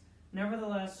takes.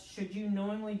 Nevertheless, should you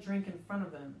knowingly drink in front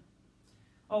of them?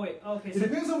 Oh wait, okay. It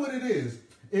depends on what it is.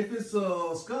 If it's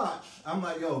scotch, I'm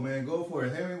like, yo, man, go for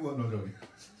it. Henry, what? No.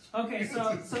 Okay,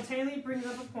 so Taylor brings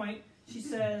up a point. She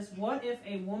says, what if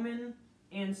a woman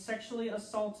and sexually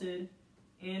assaulted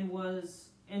and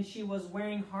she was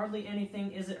wearing hardly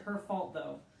anything? Is it her fault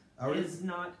though? I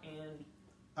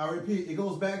repeat, it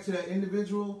goes back to that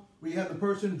individual where you have the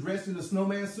person dressed in a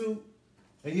snowman suit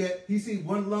and yet he sees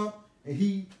one lump and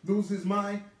he loses his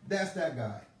mind. That's that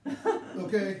guy.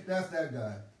 Okay? That's that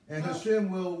guy. And Hashem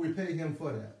will repay him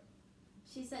for that.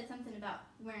 She said something about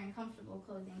wearing comfortable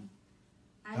clothing.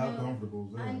 I How know, comfortable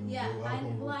is that? I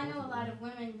know a lot of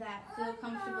women that feel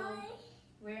comfortable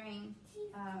wearing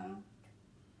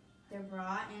their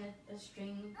bra and a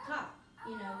string top,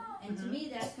 you know. And to me,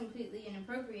 that's completely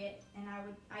inappropriate. And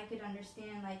I could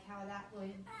understand like how that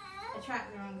would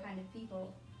attract the wrong kind of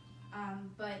people.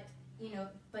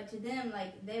 But to them,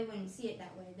 like they wouldn't see it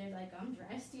that way. They're like, I'm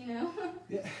dressed, you know.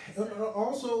 Yeah. So.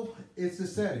 Also, it's the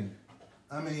setting.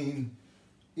 I mean,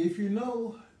 if you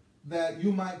know that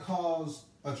you might cause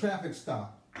a traffic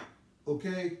stop,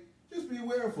 okay, just be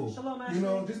awareful. Shalom, you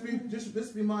know,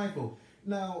 just be mindful.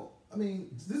 Now, I mean,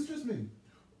 this is just me.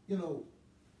 You know,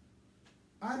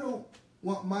 I don't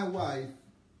want my wife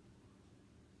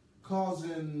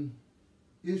causing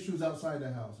issues outside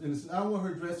the house, and I don't want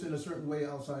her dressed in a certain way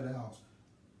outside the house.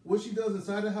 What she does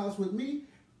inside the house with me,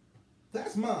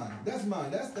 that's mine. That's mine.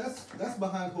 That's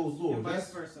behind closed doors. And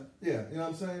vice versa. Yeah, you know what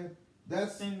I'm saying.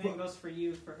 That's same thing goes for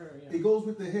you, for her. Yeah. It goes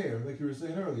with the hair, like you were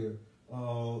saying earlier.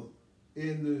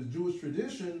 In the Jewish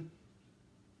tradition,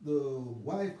 the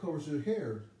wife covers her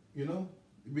hair, you know,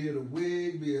 be it a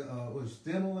wig, be it a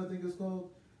stemmel, I think it's called,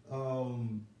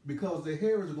 because the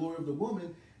hair is the glory of the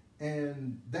woman,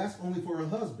 and that's only for her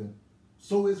husband.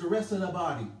 So is the rest of the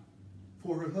body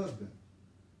for her husband.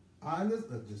 I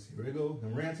understand. Here we go.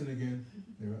 I'm ranting again.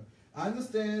 I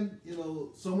understand, you know,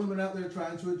 some women out there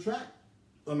trying to attract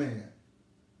a man.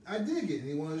 I dig it. And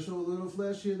he wanted to show a little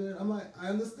flesh here, there. I'm like, I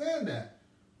understand that.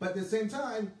 But at the same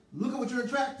time, look at what you're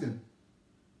attracting.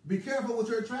 Be careful what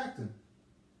you're attracting.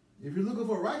 If you're looking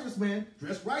for a righteous man,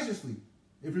 dress righteously.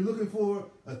 If you're looking for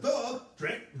a thug,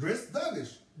 dress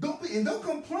thuggish. Don't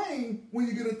complain when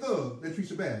you get a thug that treats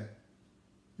you bad.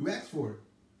 You ask for it.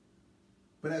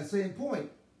 But at the same point,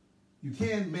 you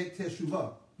can make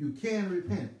teshuvah. You can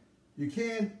repent. You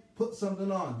can put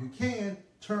something on. You can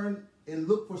turn and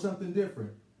look for something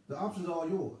different. The option's all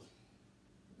yours.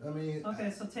 I mean,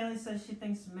 okay, so Taylor says she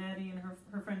thinks Maddie and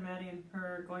her friend Maddie and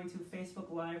her are going to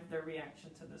Facebook Live their reaction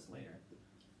to this later.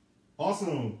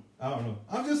 Awesome. I don't know.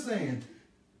 I'm just saying,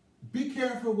 be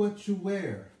careful what you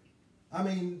wear. I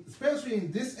mean, especially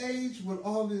in this age with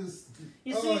all this.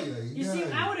 You see,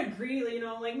 I would agree. You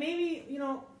know, like maybe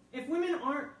if women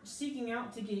aren't seeking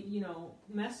out to get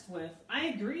messed with, I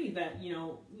agree that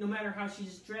no matter how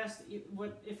she's dressed,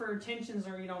 if her intentions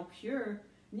are pure.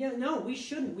 Yeah, no, we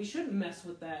shouldn't mess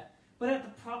with that.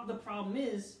 But the problem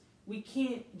is we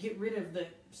can't get rid of the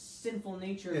sinful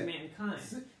nature of mankind.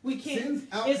 We can't.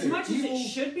 As much as it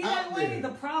should be that way, the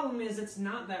problem is it's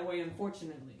not that way,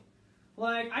 unfortunately.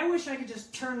 Like, I wish I could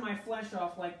just turn my flesh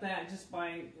off like that just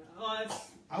by.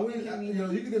 You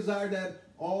could desire that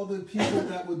all the people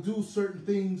that would do certain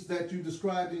things that you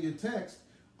described in your text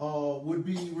would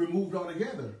be removed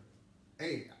altogether.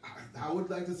 Hey, I would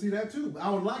like to see that too. I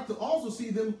would like to also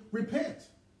see them repent.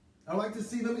 I would like to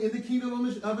see them in the kingdom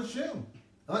of Hashem.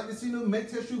 I like to see them make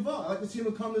teshuvah. I like to see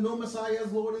them come to know Messiah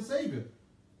as Lord and Savior.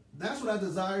 That's what I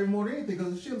desire more than anything,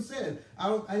 because Hashem said, I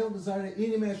don't desire that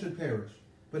any man should perish,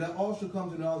 but that all should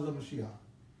come to the knowledge of Mashiach.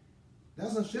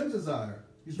 That's Hashem's desire.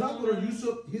 He's not going to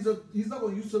usurp. He's not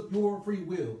going to usurp your free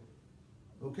will.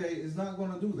 Okay, he's not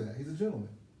going to do that. He's a gentleman.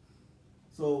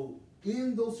 So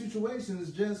in those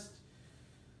situations, just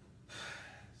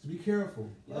be careful.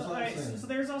 That's what I'm saying. So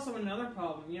there's also another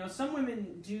problem. Some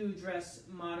women do dress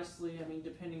modestly. I mean,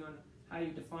 depending on how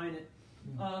you define it.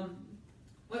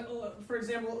 For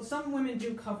example, some women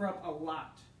do cover up a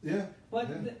lot. Yeah.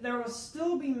 But there will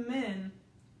still be men.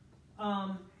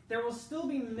 There will still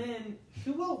be men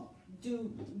who will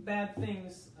do bad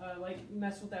things, like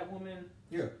mess with that woman.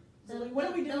 Yeah. So what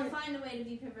are we doing? They'll find a way to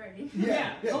be perverted.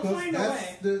 Yeah, they'll find a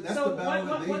way. That's so the battle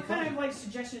what kind of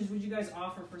suggestions would you guys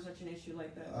offer for such an issue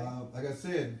like that? Like I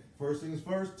said, first things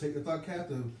first, take the thought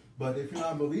captive. But if you're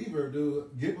not a believer,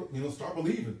 start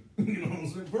believing. You know what I'm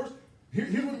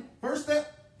saying? First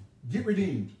step, get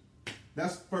redeemed.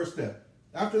 That's the first step.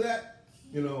 After that,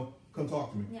 come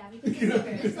talk to me. Yeah, because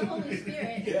it's the Holy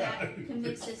Spirit that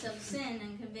convicts us of sin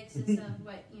and convicts us of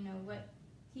what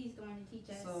He's going to teach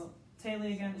us. So Taylor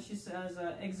again, she says,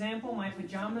 example, my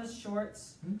pajamas,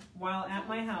 shorts, while at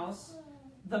my house.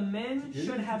 The men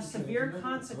should have severe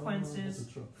consequences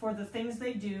for the things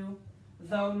they do,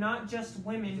 though not just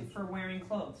women for wearing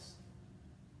clothes.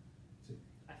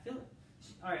 I feel it.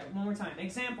 All right, one more time.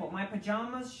 Example, my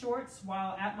pajamas, shorts,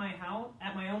 while at my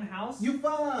own house. You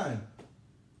fine.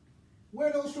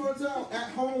 Wear those shorts out at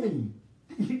home.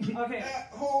 Okay. At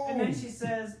home. And then she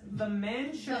says, the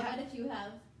men should But what if you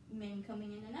have men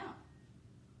coming in and out?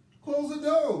 Close the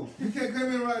door. You can't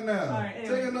come in right now. All right,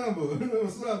 anyway. Take a number or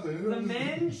something. The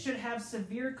men should have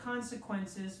severe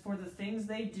consequences for the things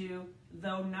they do,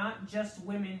 though not just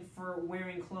women for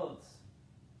wearing clothes.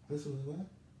 This was what? Do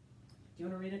you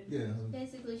want to read it? Yeah.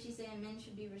 Basically, she's saying men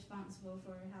should be responsible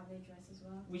for how they dress as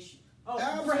well.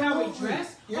 For how we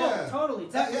dress? Yeah. Oh, totally.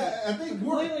 Definitely. I think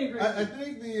completely agree. I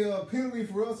think the penalty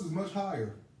for us is much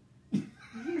higher.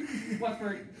 What,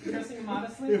 for dressing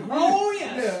immodestly? Yes.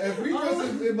 Yeah, if we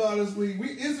dress immodestly,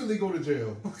 we instantly go to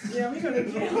jail. Yeah, we go to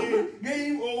jail.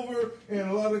 Game over, and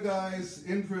a lot of guys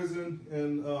in prison,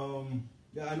 and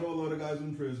I know a lot of guys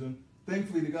in prison.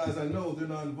 Thankfully, the guys I know, they're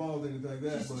not involved in anything like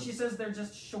that. She says they're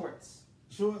just shorts.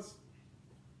 Shorts?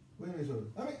 What do you mean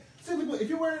shorts? I mean, simply put, if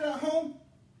you're wearing it at home,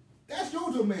 that's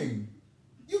your domain.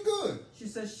 You good. She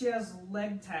says she has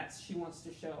leg tats she wants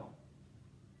to show.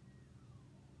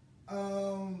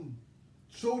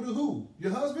 Show to who?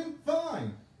 Your husband?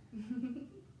 Fine.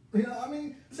 I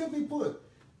mean, simply put,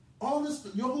 all this,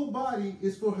 your whole body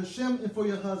is for Hashem and for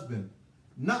your husband,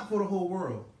 not for the whole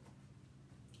world.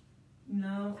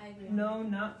 No,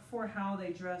 not for how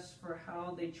they dress, for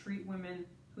how they treat women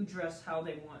who dress how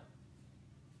they want.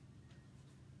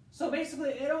 So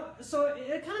basically, it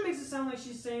kind of makes it sound like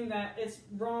she's saying that it's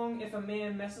wrong if a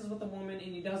man messes with a woman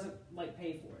and he doesn't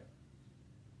pay for it.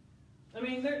 I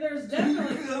mean, there's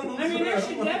definitely. I mean, there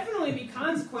should definitely be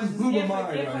consequences if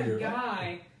a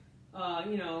guy,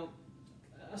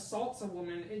 assaults a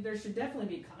woman. There should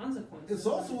definitely be consequences.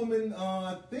 Assaults a woman.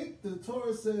 I think the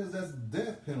Torah says that's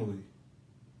death penalty.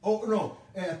 Oh no,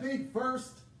 and I think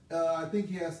first. I think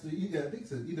he has to. I think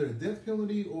it's either a death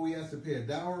penalty or he has to pay a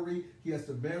dowry. He has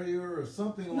to marry her or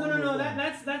something. No.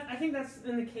 That's. I think that's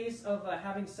in the case of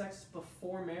having sex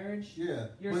before marriage. Yeah,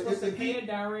 you're supposed to pay a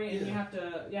dowry, and you have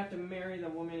to marry the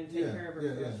woman and take care of her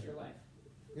for the rest of your life.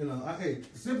 Hey,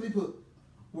 simply put,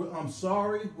 I'm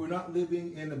sorry, we're not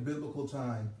living in a biblical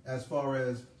time as far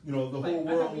as the whole world.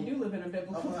 I thought we do live in a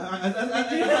biblical time.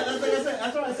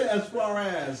 That's what I said. As far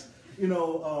as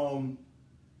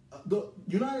the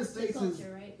United States culture, is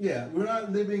right? Yeah, we're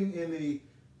not living in the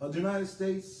United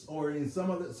States or in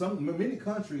many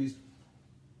countries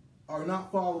are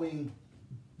not following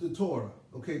the Torah.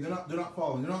 Okay, they're not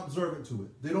following. They're not observant to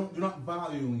it. They're not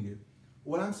valuing it.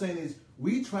 What I'm saying is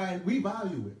we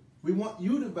value it. We want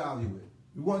you to value it.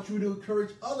 We want you to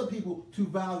encourage other people to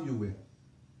value it.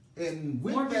 And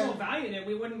with more people valued it,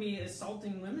 we wouldn't be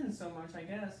assaulting women so much, I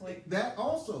guess. Like that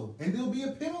also, and there'll be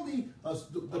a penalty,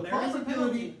 the there proper is a penalty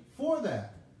penalty for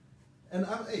that. And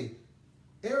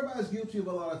everybody's guilty of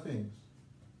a lot of things,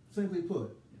 simply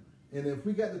put. And if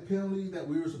we got the penalty that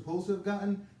we were supposed to have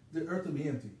gotten, the earth would be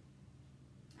empty.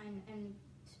 And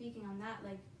speaking on that,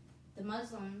 like the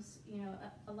Muslims,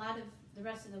 a lot of the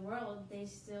rest of the world, they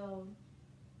still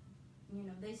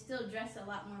dress a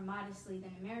lot more modestly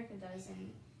than America does,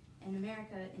 and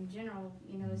America in general,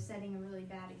 is setting a really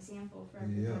bad example for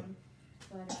everyone.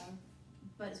 Yeah.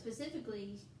 But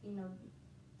specifically,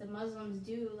 the Muslims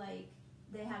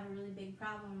they have a really big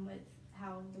problem with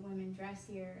how the women dress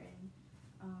here,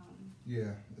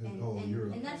 and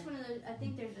that's one of the. I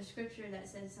think there's a scripture that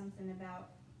says something about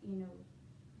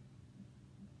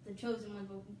the chosen ones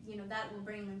will, that will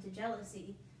bring them to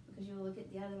jealousy, because you will look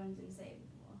at the other ones and say,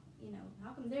 well,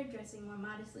 how come they're dressing more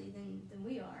modestly than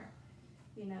we are,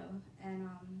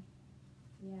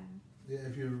 Yeah,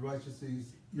 if your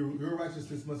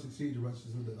righteousness must exceed the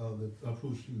righteousness of the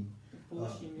Pushim. The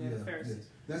Pharisees. Yeah.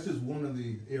 That's just one of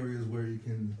the areas where you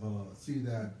can see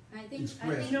that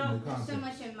expressed in the context. There's so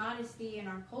much immodesty in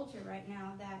our culture right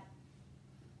now that,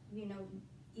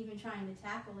 even trying to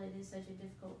tackle it is such a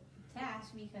difficult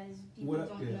task because people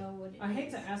don't know what it is. I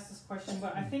hate to ask this question,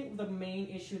 but I think the main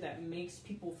issue that makes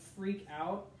people freak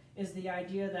out is the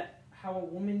idea that how a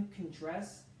woman can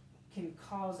dress can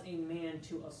cause a man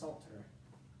to assault her.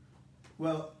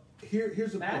 Well,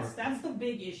 here's the part. That's the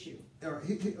big issue. All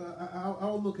right,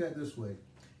 I'll look at it this way.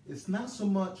 It's not so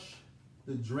much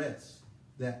the dress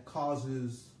that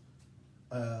causes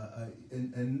a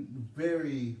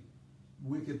very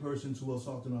wicked person to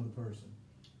assault another person.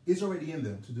 It's already in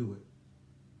them to do it.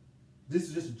 This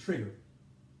is just a trigger,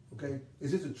 okay?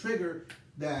 It's just a trigger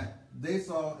that they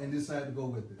saw and decided to go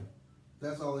with it.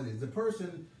 That's all it is. The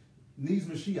person needs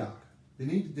Mashiach. They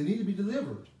need to be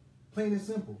delivered, plain and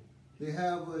simple. They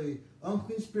have a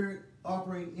unclean spirit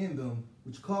operating in them,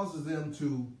 which causes them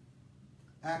to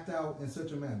act out in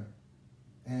such a manner.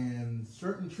 And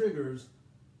certain triggers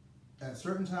at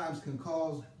certain times can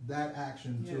cause that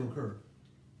action to occur.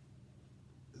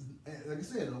 Like I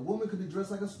said, a woman could be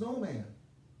dressed like a snowman,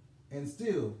 and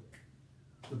still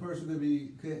the person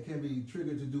can be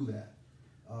triggered to do that.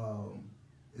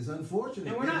 It's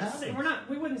unfortunate. And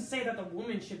we wouldn't say that the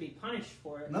woman should be punished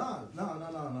for it. No.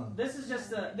 This is just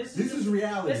this is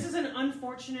reality. This is an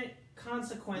unfortunate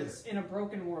consequence in a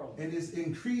broken world. And it's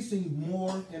increasing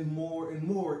more and more and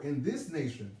more in this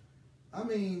nation. I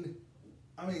mean,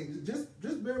 just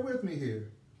bear with me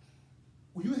here.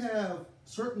 You have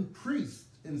certain priests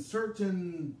in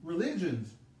certain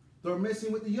religions that are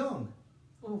messing with the young.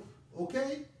 Oof.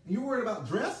 Okay? And you're worried about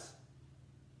dress?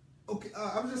 Okay,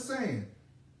 I'm just saying.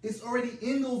 It's already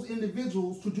in those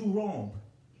individuals to do wrong.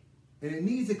 And it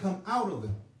needs to come out of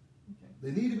them. Okay.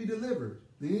 They need to be delivered.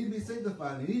 They need to be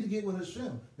sanctified. They need to get with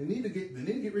Hashem. They need to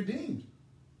get redeemed.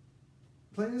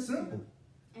 Plain and simple.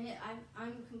 And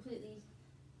I'm completely,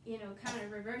 kind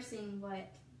of reversing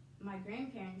what my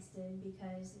grandparents did,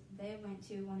 because they went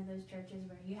to one of those churches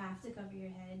where you have to cover your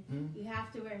head, you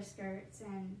have to wear skirts,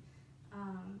 and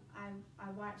I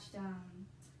watched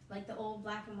like the old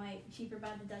black and white Cheaper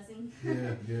by the Dozen.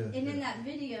 Yeah. And in that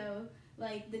video,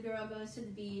 like the girl goes to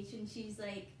the beach and she's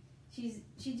like, she's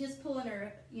just pulling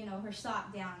her, her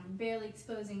sock down, barely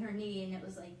exposing her knee, and it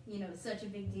was like, such a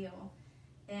big deal.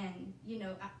 And,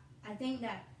 I think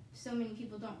that so many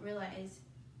people don't realize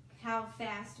how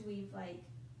fast we've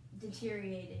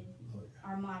deteriorated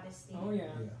our modesty. Oh yeah.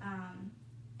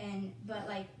 But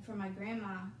like for my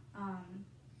grandma,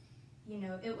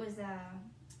 it was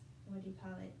what do you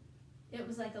call it? It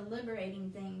was like a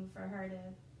liberating thing for her to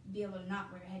be able to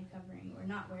not wear a head covering or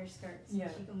not wear skirts. Yeah.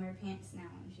 She can wear pants now,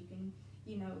 and she can,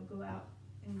 go out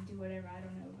and do whatever. I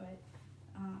don't know,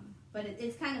 but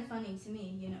it's kind of funny to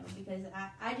me, because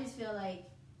I just feel like,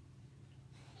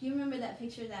 do you remember that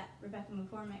picture that Rebecca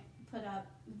McCormick put up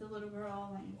with the little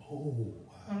girl? And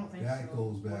I don't think that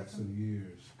goes back some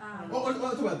years. I'm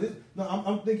talking about this. No,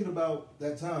 I'm thinking about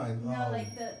that time. No,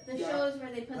 like the shows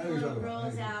where they put the little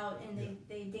girls out and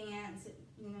they dance,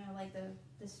 like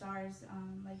the stars,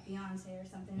 like Beyonce or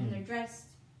something, and they're dressed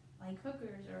like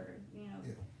hookers or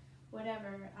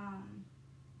whatever.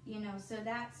 So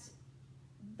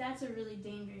that's a really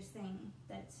dangerous thing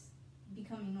that's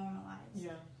becoming normal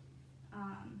Yeah.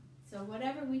 So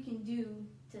whatever we can do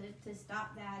to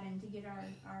stop that and to get our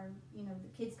you know, the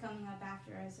kids coming up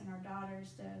after us and our daughters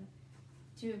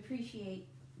to appreciate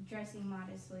dressing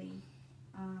modestly,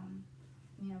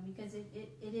 you know, because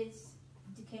it is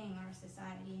decaying our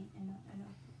society in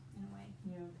a way.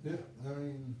 Yeah. Yeah, I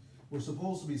mean, we're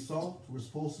supposed to be salt, we're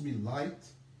supposed to be light,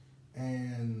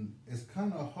 and it's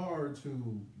kind of hard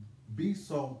to be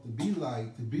salt, to be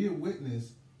light, to be a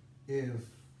witness if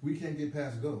we can't get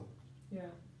past go. Yeah.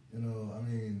 You know, I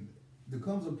mean, there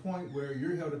comes a point where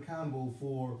you're held accountable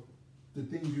for the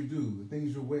things you do, the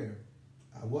things you wear.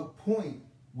 At what point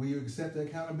will you accept the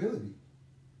accountability?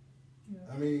 Yeah.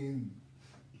 I mean,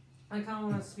 I kind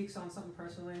of want to speak on something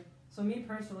personally. So me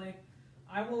personally,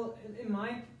 I will,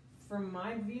 from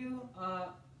my view,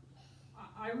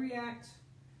 I react.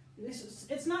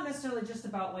 It's not necessarily just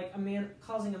about like a man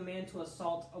causing a man to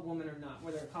assault a woman or not,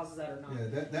 whether it causes that or not.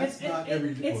 Yeah, that's not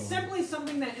every. It's simply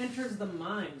something that enters the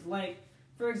mind. Like,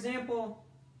 for example,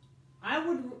 I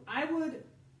would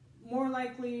more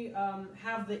likely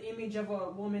have the image of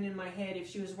a woman in my head if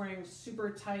she was wearing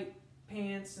super tight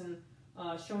pants and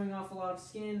showing off a lot of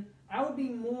skin. I would be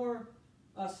more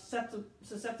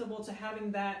susceptible to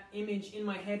having that image in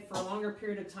my head for a longer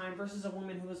period of time versus a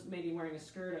woman who was maybe wearing a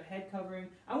skirt, a head covering.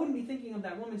 I wouldn't be thinking of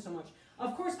that woman so much.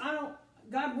 Of course, I don't.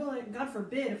 God willing, God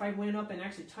forbid, if I went up and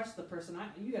actually touched the person,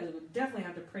 you guys would definitely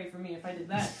have to pray for me if I did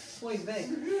that. Oy vey.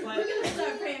 We're gonna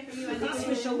start praying for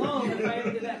you. Shalom if I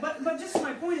ever did that. But just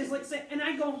my point is, like, say, and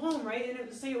I go home, right, and it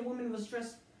would say a woman was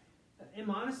dressed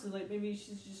immodestly, like maybe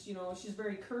she's just, you know, she's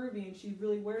very curvy and she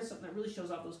really wears something that really shows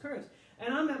off those curves.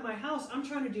 And I'm at my house, I'm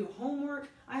trying to do homework,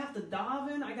 I have to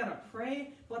daven, I gotta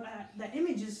pray, but that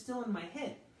image is still in my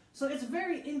head. So it's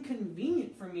very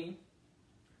inconvenient for me.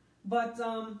 But,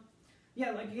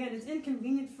 yeah, like again, it's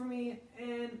inconvenient for me,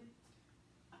 and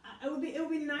it would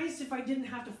be nice if I didn't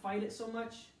have to fight it so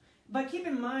much. But keep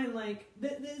in mind, like,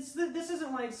 this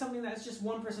isn't like something that's just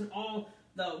one person, oh,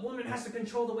 the woman has to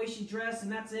control the way she dressed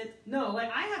and that's it. No, like,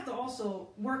 I have to also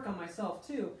work on myself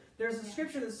too. There's a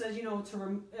scripture that says, you know,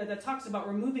 that talks about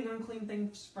removing unclean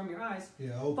things from your eyes.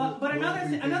 Yeah, but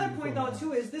another point though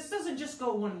too is this doesn't just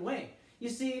go one way. You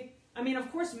see, I mean, of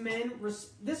course,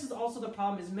 this is also the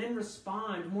problem, is men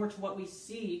respond more to what we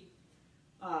see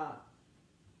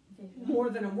more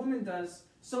than a woman does.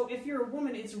 So if you're a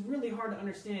woman, it's really hard to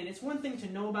understand. It's one thing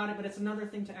to know about it, but it's another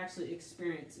thing to actually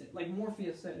experience it. Like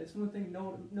Morpheus said, it's one thing to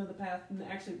know the path and to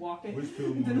actually walk it.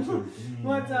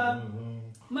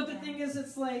 But the thing is,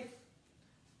 it's like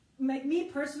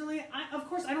me personally, of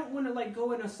course, I don't want to like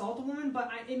go and assault a woman,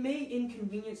 but it may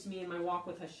inconvenience me in my walk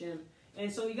with Hashem.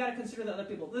 And so you got to consider the other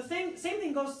people. Same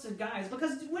thing goes to guys,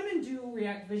 because women do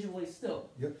react visually still.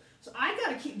 Yep. So I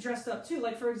got to keep dressed up too.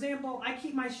 Like, for example, I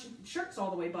keep my shirts all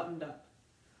the way buttoned up.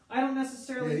 I don't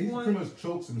necessarily want... he pretty much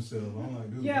chokes himself. I'm like,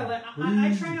 dude. Yeah, like,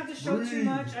 I try not to show too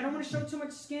much. I don't want to show too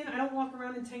much skin. I don't walk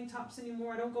around in tank tops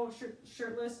anymore. I don't go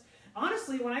shirtless.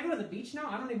 Honestly, when I go to the beach now,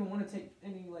 I don't even want to take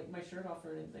any, like, my shirt off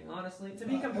or anything, honestly. To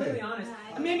be completely honest.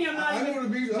 Maybe I'm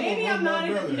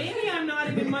not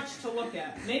even much to look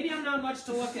at. Maybe I'm not much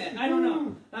to look at. I don't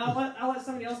know. I'll let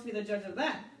somebody else be the judge of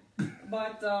that.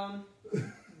 But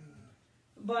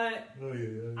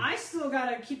I still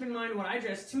gotta keep in mind what I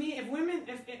dress. To me, if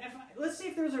let's say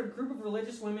if there was a group of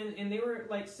religious women and they were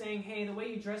like saying, "Hey, the way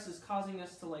you dress is causing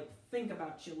us to like think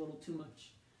about you a little too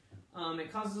much.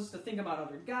 It causes us to think about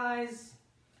other guys."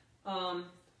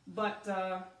 But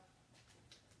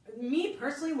me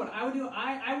personally, what I would do,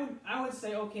 I would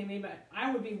say, okay, maybe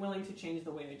I would be willing to change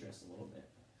the way I dress a little bit.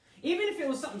 Even if it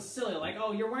was something silly, like,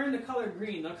 oh, you're wearing the color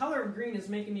green. The color of green is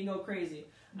making me go crazy.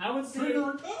 I would say,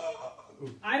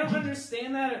 I don't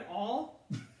understand that at all.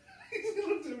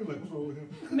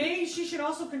 Maybe she should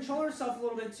also control herself a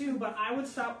little bit too, but I would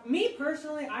stop. Me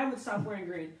personally, I would stop wearing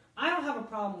green. I don't have a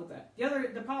problem with that.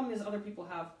 The problem is other people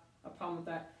have a problem with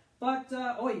that. But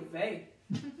oy vey,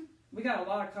 we got a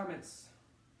lot of comments.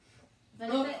 But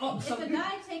if a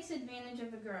guy takes advantage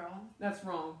of a girl, that's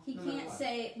wrong. He can't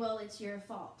say, "Well, it's your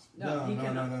fault." No, he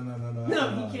cannot.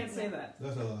 No, he can't say that.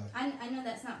 That's a lie. I know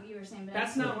that's not what you were saying, but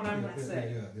that's not what I'm going to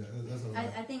say. Yeah, that's a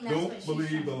lie. I think that's what she's Don't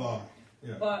believe the lie.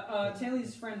 Yeah. But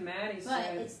Taylor's friend Maddie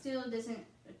said, but it still doesn't.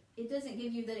 It doesn't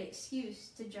give you the excuse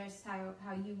to dress how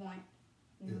you want.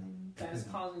 You know,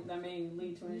 that may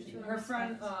lead to an issue. Her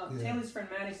friend, Taylor's friend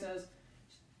Maddie says,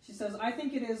 she says, "I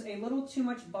think it is a little too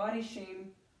much body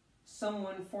shame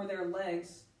someone for their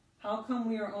legs. How come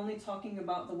we are only talking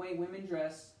about the way women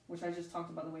dress?" Which I just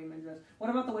talked about the way men dress. What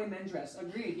about the way men dress?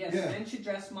 Agreed. Yes, men should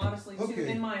dress modestly too,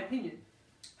 in my opinion.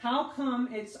 How come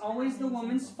it's always the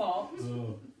woman's fault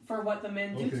for what the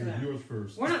men do to them? Yours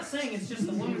first. We're not saying it's just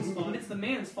the woman's fault. It's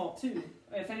man's fault too,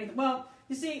 if anything. Well,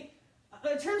 you see,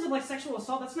 in terms of like sexual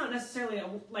assault, that's not necessarily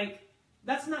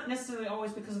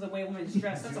always because of the way women's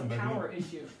dress. That's a power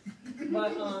issue.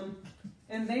 But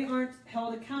and they aren't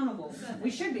held accountable.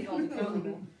 We should be held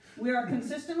accountable. We are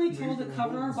consistently told to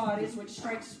cover our bodies, which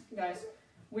strikes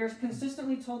We are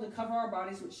consistently told to cover our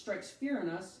bodies, which strikes fear in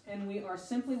us, and we are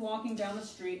simply walking down the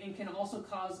street and can also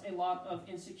cause a lot of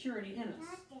insecurity in us.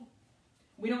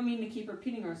 We don't mean to keep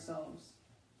repeating ourselves.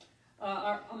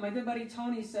 My good buddy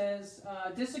Tony says,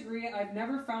 disagree. I've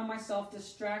never found myself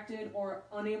distracted or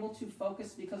unable to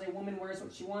focus because a woman wears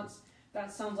what she wants.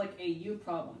 That sounds like a you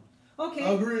problem. Okay.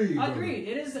 Agreed.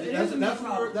 It is a me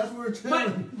problem. That's where it's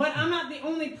at. But I'm not the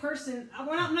only person.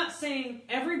 I'm not saying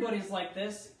everybody's like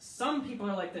this. Some people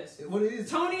are like this. What it is,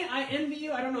 Tony, I envy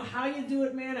you. I don't know how you do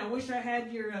it, man. I wish I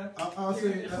had your. I'll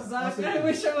say I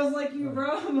wish I was like you,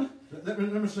 bro. Let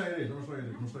me say this.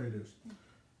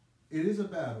 It is a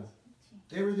battle.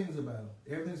 Everything's a battle.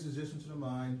 Everything's resistance to the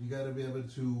mind. You got to be able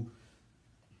to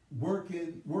work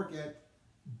at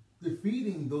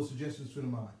defeating those suggestions to the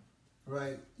mind.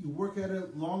 Right? You work at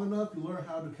it long enough, you learn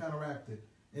how to counteract it.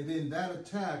 And then that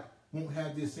attack won't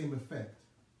have the same effect.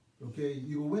 Okay?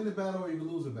 You will win the battle or you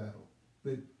will lose a battle.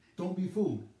 But don't be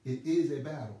fooled. It is a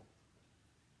battle.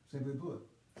 Simply put.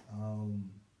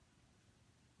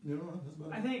 That's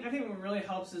about it. I think what really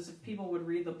helps is if people would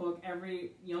read the book,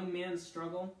 Every Young Man's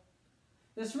Struggle.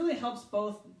 This really helps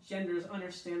both genders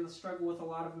understand the struggle with a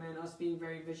lot of men, us being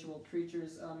very visual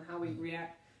creatures, how we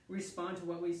respond to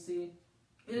what we see.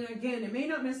 And again, it may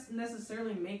not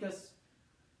necessarily make us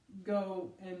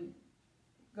go and,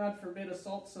 God forbid,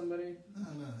 assault somebody. No.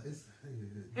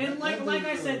 And like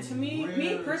I said, to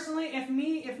me personally,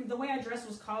 if the way I dress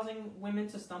was causing women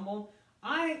to stumble,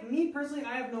 I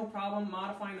have no problem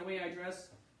modifying the way I dress.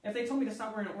 If they told me to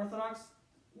stop wearing Orthodox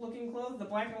looking clothes, the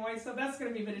black and white stuff, that's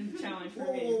going to be a bit of a challenge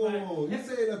for me. Whoa, you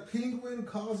say a penguin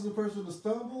causes a person to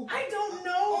stumble? I don't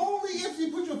know. Only if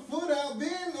you put your foot out,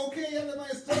 then okay, and then I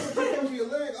stumble on your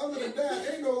leg. Other than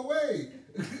that, ain't no way.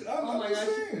 I'm just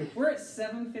saying. We're at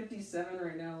 7:57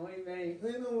 right now. Wait. Ain't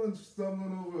no one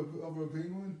stumbling over a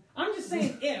penguin. I'm just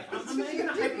saying if. I'm making a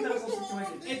hypothetical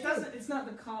situation. It's not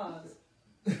the cause.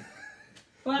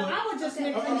 But I would just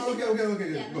make...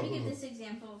 Okay. Yeah, let me give this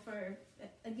example for,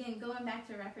 again, going back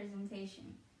to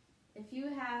representation. If you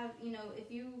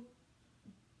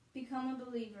become a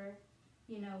believer,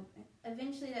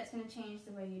 eventually that's going to change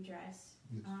the way you dress.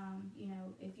 Yes.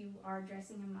 If you are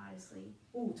dressing immodestly.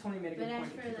 Ooh, Tony made a good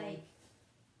point. But as for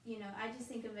I just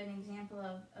think of an example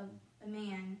of a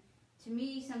man. To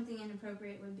me, something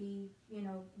inappropriate would be,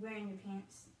 wearing your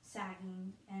pants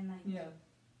sagging and that's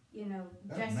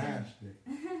dressing. nasty.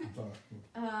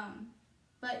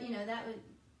 But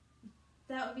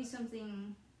that would be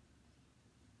something.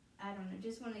 I don't know.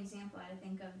 Just one example I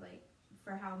think of,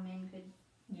 for how men could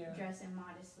dress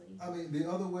immodestly. I mean,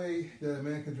 the other way that a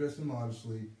man can dress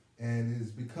immodestly and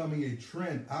is becoming a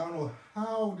trend. I don't know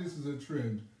how this is a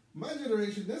trend. My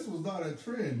generation, this was not a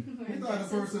trend. We thought a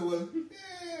person was,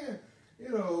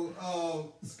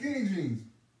 skinny jeans.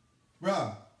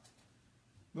 Bruh.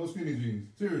 No skinny jeans.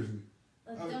 Seriously.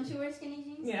 Don't you wear skinny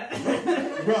jeans? Yeah.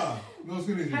 Bruh. No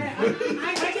skinny jeans.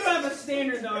 I do have a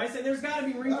standard, though. I said there's got to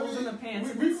be wrinkles in the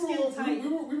pants. We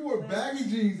wore baggy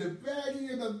jeans, and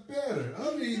baggier the better.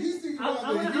 I mean, these things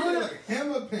are like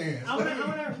hammer pants. I want to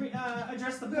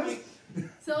address the point.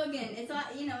 So again, it's all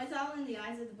in the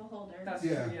eyes of the beholder. That's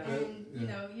true, And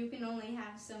you can only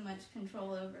have so much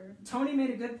control over. Tony made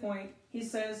a good point. He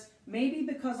says, maybe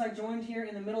because I joined here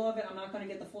in the middle of it, I'm not going to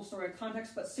get the full story of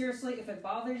context, but seriously, if it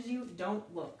bothers you, don't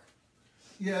look.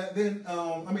 Yeah, then,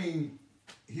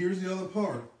 here's the other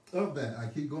part of that. I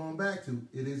keep going back to,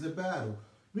 it is a battle.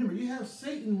 Remember, you have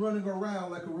Satan running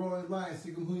around like a roaring lion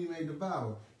seeking who he may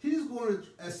devour. He's going to,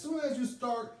 as soon as you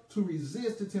start to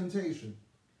resist the temptation,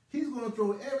 he's going to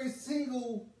throw every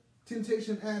single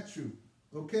temptation at you.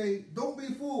 Okay? Don't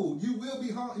be fooled. You will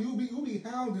be you'll be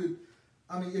hounded.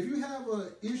 I mean, if you have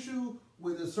an issue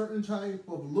with a certain type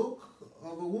of look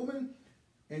of a woman,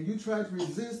 and you try to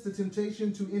resist the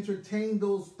temptation to entertain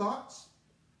those thoughts,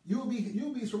 you'll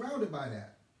be surrounded by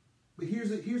that. But here's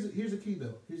the key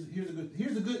though.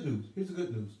 Here's the good news. Here's the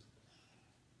good news.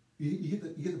 You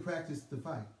get to practice the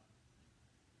fight.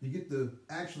 You get to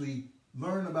actually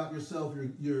learn about yourself,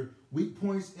 your weak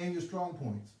points and your strong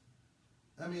points.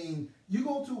 I mean,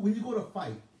 when you go to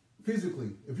fight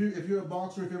physically, if you're a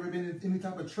boxer, if you've ever been in any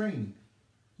type of training,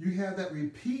 you have that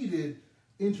repeated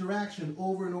interaction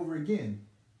over and over again.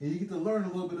 And you get to learn a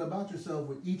little bit about yourself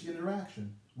with each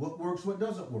interaction. What works, what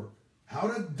doesn't work. How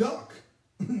to duck,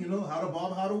 how to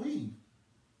bob, how to weave.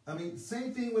 I mean,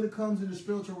 same thing when it comes to the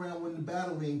spiritual realm when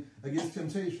battling against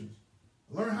temptations.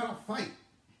 Learn how to fight.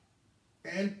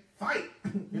 And fight.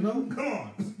 You know? Come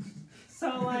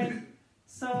on.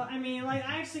 So, I mean, like,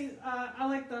 I actually, I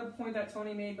like the point that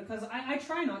Tony made because I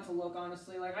try not to look,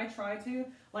 honestly. Like, I try to.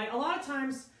 Like, a lot of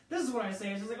times, this is what I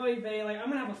say. It's just like, oh, Yvette, like, I'm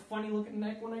going to have a funny-looking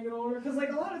neck when I get older. Because,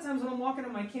 like, a lot of times when I'm walking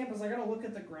on my campus, I got to look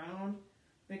at the ground.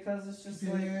 Because it's just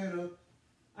like...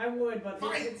 I would, but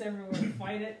it's everywhere.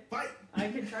 Fight it. Fight. I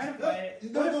could try to fight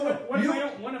it. No. What if I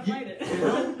don't want to fight it?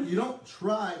 You don't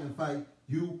try and fight.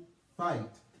 You fight.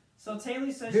 So Taylor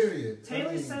says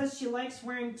says she likes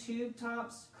wearing tube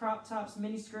tops, crop tops,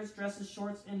 mini skirts, dresses,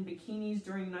 shorts, and bikinis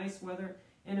during nice weather.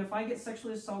 And if I get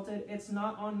sexually assaulted, it's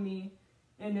not on me.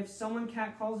 And if someone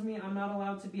catcalls me, I'm not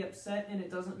allowed to be upset, and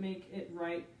it doesn't make it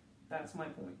right. That's my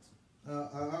point.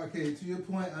 Okay, to your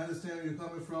point, I understand where you're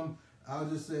coming from. I'll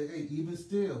just say, hey, even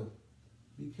still,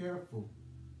 be careful.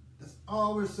 That's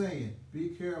all we're saying. Be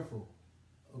careful.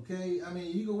 Okay? I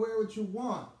mean, you can wear what you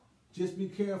want. Just be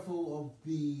careful of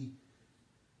the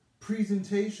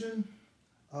presentation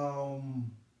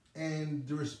and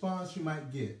the response you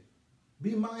might get.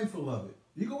 Be mindful of it.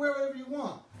 You can wear whatever you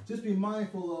want. Just be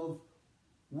mindful of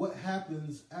what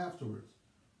happens afterwards.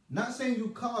 Not saying you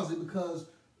cause it, because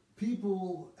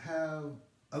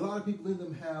a lot of people in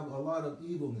them have a lot of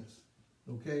evilness.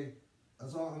 Okay?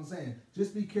 That's all I'm saying.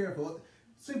 Just be careful.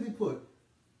 Simply put,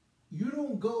 you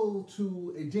don't go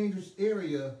to a dangerous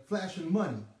area flashing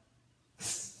money.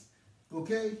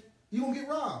 Okay? You won't get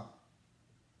robbed.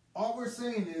 All we're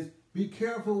saying is be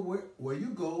careful where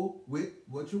you go with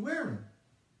what you're wearing.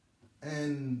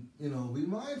 And, you know, be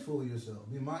mindful of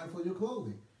yourself. Be mindful of your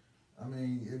clothing. I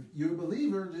mean, if you're a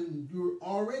believer, then you're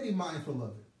already mindful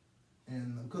of it.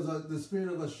 And because the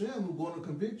Spirit of Hashem is going to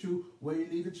convict you where you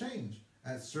need to change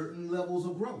at certain levels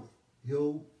of growth.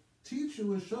 He'll teach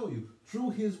you and show you through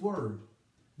His Word.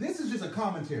 This is just a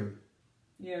commentary.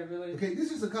 Yeah, really. Okay, this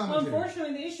is a commentary. Well,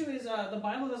 unfortunately, the issue is the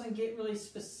Bible doesn't get really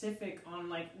specific on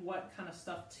like what kind of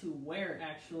stuff to wear.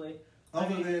 Actually,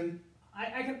 Other than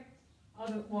I can.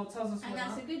 Well, it tells us. And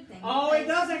that's a good thing. Oh, it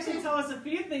does actually tell us a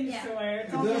few things to wear.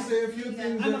 It does say a few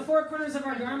things. On the four corners of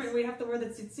our garment, we have to wear the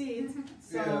tzitzit.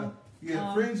 So,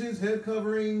 yeah, fringes, head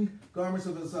covering, garments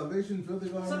of the salvation, filthy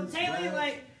garments. So Taylor,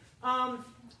 like,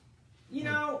 you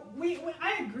know,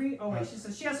 I agree. Oh wait, she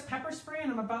says she has pepper spray,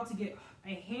 and I'm about to get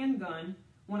a handgun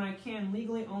when I can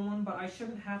legally own one, but I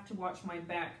shouldn't have to watch my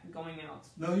back going out.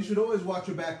 No, you should always watch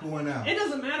your back going out. It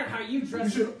doesn't matter how you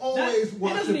dress. You should always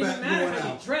watch your back going out. It doesn't even matter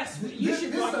how you dress. You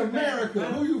should watch your back. This is America.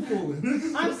 Who you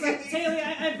fooling? I'm sorry, Taylor,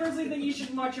 I personally think you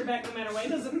should watch your back no matter what.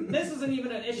 This isn't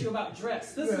even an issue about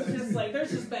dress. This is just like,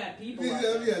 there's just bad people out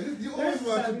there. You always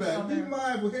watch your back. Be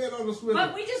mindful, head on the swivel.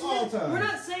 But we just, all time.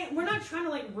 we're not trying to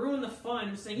like ruin the fun.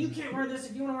 I'm saying you can't wear this.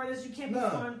 If you want to wear this, you can't be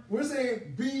fun. We're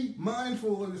saying be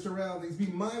mindful of your surroundings. Be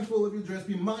mindful of your dress.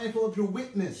 Be mindful of your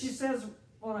witness. She says,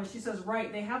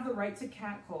 right, they have the right to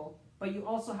catcall, but you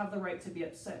also have the right to be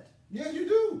upset. Yeah, you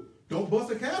do. Don't bust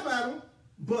a cap at them,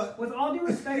 but... With all due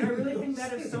respect, I really think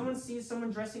that if someone sees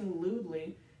someone dressing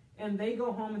lewdly, and they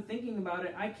go home and thinking about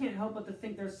it, I can't help but to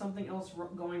think there's something else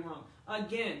going wrong.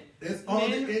 Again... It's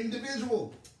on the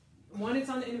individual. When it's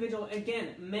on the individual,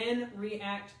 again, men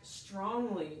react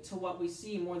strongly to what we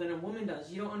see more than a woman does.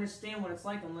 You don't understand what it's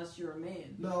like unless you're a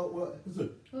man. No, well,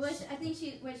 I think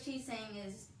what she's saying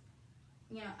is,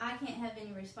 you know, I can't have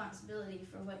any responsibility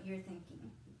for what you're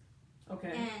thinking.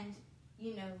 Okay. And,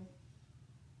 you know,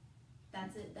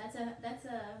 that's a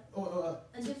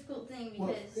difficult thing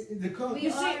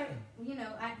because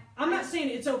I'm not saying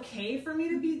it's okay for me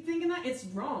to be thinking that. It's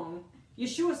wrong.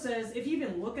 Yeshua says, if you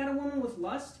even look at a woman with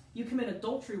lust, you commit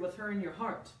adultery with her in your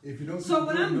heart. If you don't so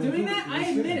when I'm doing that, I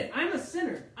admit it. I'm a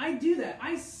sinner. I do that.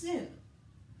 I sin.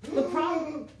 The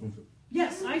problem...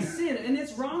 Yes, I sin, and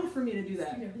it's wrong for me to do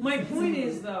that. My point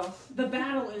is, though, the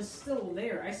battle is still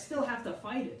there. I still have to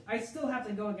fight it. I still have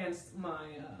to go against my...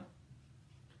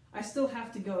 I still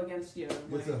have to go against, you know,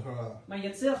 my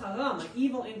Yetzer Hara, my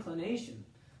evil inclination.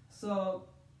 So,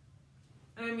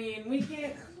 I mean, we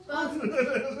can't... Well,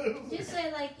 just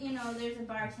say, like, you know, there's a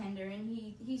bartender and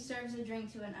he serves a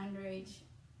drink to an underage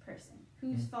person.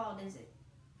 Whose fault is it?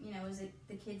 You know, is it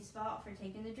the kid's fault for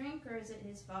taking the drink, or is it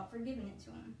his fault for giving it to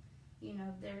him? You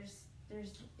know,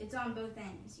 it's on both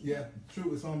ends. Yeah,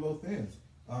 true. It's on both ends.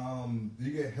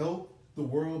 You can help the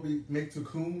world make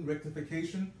tikkun,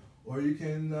 rectification, or you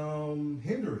can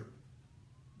hinder it.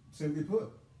 Simply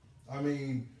put, I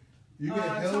mean, you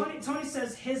can help. Tony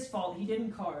says his fault. He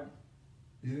didn't card.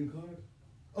 You didn't card?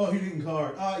 Oh, he didn't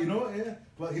card. You know what? Yeah,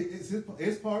 but it's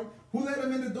his part. Who let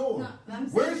him in the door? No, I'm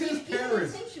Where's saying his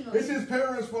parents? It's his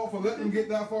parents' fault for letting him get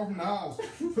that far from the house.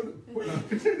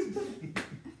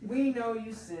 We know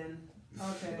you sin.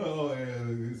 Okay. Oh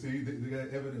yeah, see, they got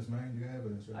evidence, man. You got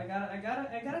evidence, right?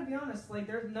 I gotta be honest. Like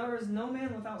there is no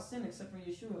man without sin except for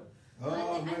Yeshua.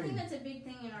 Oh, I think that's a big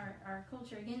thing in our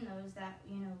culture again, though, is that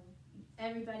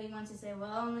everybody wants to say, well,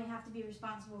 I only have to be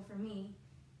responsible for me,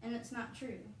 and that's not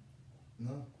true.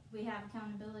 No. We have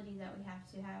accountability that we have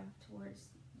to have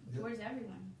towards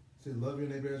everyone. Say, love your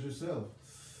neighbor as yourself.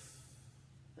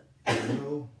 What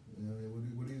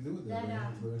do you do with that?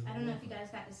 I don't know if you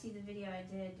guys got to see the video I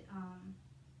did.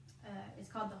 It's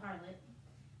called The Harlot,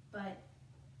 but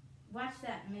watch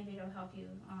that and maybe it'll help you.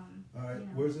 All right,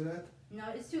 where's it at? No,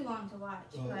 it's too long to watch.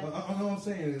 All I'm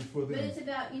saying is for them. But it's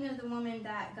about the woman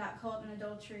that got caught in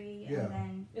adultery, Yeah. and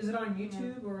then Is it on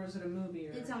YouTube or is it a movie?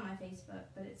 Or? it's on my Facebook,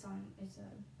 but it's a.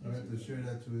 I have to share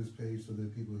that to his page so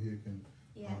that people here can.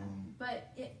 Yeah,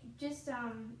 but it just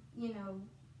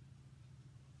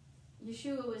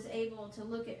Yeshua was able to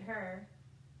look at her,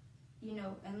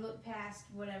 and look past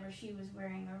whatever she was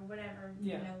wearing or whatever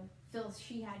filth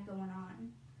she had going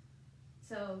on.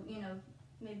 So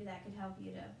maybe that could help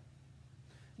you to.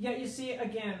 Yeah, you see,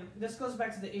 again, this goes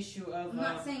back to the issue of. I'm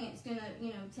not saying it's gonna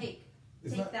take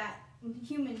that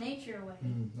human nature away.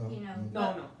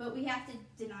 No. But we have to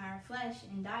deny our flesh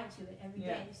and die to it every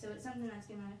day. So it's something that's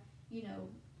gonna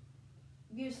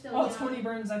you're still. Oh, Tony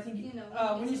Burns, I think.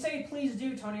 When you say please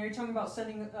do, Tony, are you talking about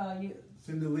sending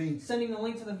send the link? Sending the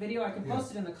link to the video. I can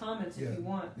post it in the comments if you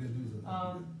want. Yeah, do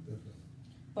so.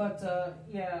 But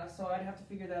so I'd have to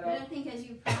figure that out. But I think as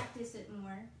you practice it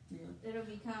more, it'll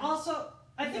become. Also,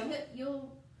 I think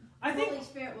Holy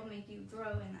Spirit will make you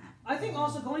grow in that. I think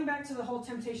also going back to the whole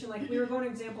temptation, like we were going to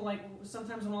example, like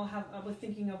sometimes when I was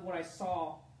thinking of what I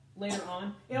saw later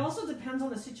on. It also depends on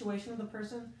the situation of the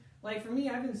person. Like for me,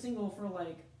 I've been single for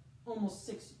like almost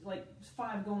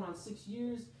 5 going on 6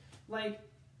 years. Like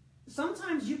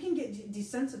sometimes you can get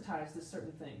desensitized to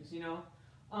certain things, Do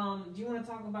you want to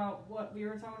talk about what we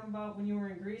were talking about when you were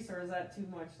in Greece, or is that too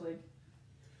much? Like,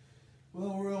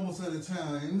 well, we're almost out of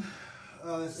time.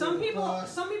 Some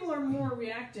people are more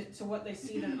reactive to what they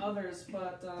see than others,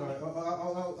 but all right,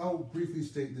 I'll briefly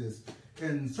state this.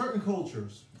 In certain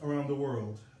cultures around the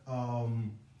world,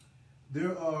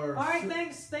 there are. All right,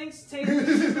 thanks, Taylor.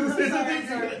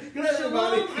 sorry.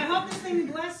 Shalom. I hope this thing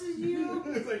blesses you.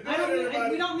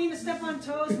 We don't mean to step on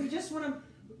toes. We just want to,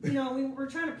 we're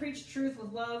trying to preach truth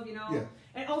with love, Yeah.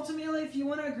 And ultimately, if you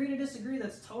want to agree to disagree,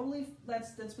 that's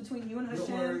between you and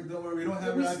Hashem. Don't worry. We don't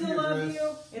have. We still love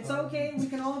you. It's okay. We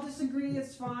can all disagree.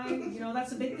 It's fine.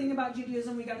 That's a big thing about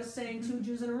Judaism. We got this saying: 2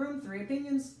 Jews in a room, 3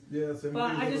 opinions. Yeah.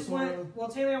 But I just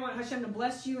Taylor, I want Hashem to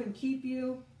bless you and keep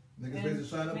you. Make His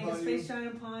face shine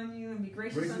upon you and be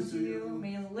gracious unto you.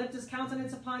 May He lift His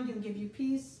countenance upon you and give you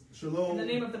peace. Shalom. In the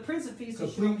name of the Prince of Peace.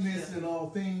 Completeness in all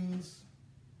things.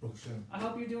 I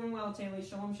hope you're doing well, Taylor.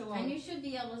 Shalom, shalom. And you should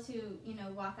be able to,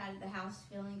 walk out of the house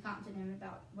feeling confident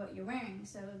about what you're wearing.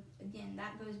 So again,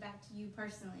 that goes back to you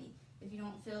personally. If you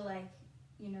don't feel like,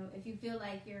 if you feel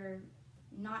like you're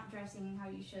not dressing how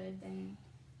you should, then,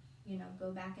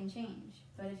 go back and change.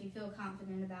 But if you feel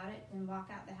confident about it, then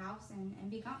walk out the house and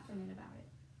be confident about it.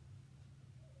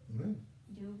 Amen.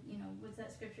 What's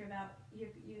that scripture about?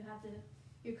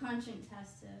 Your conscience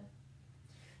has to.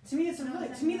 To me,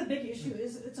 the big issue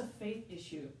is it's a faith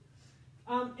issue.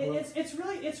 It's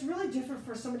really different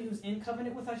for somebody who's in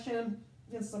covenant with Hashem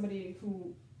than somebody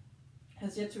who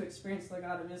has yet to experience the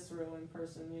God of Israel in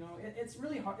person. It's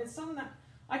really hard. It's something that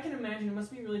I can imagine it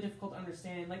must be really difficult to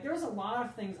understand. Like there was a lot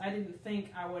of things I didn't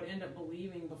think I would end up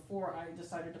believing before I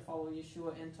decided to follow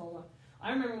Yeshua and Torah. I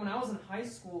remember when I was in high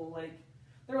school, like.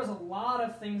 There was a lot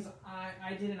of things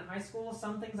I did in high school.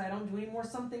 Some things I don't do anymore.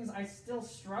 Some things I still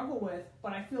struggle with.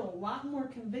 But I feel a lot more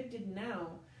convicted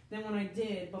now than when I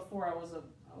did before I was a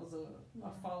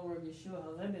follower of Yeshua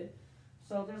HaLibid.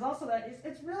 So there's also that.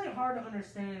 It's really hard to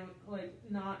understand, like,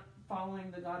 not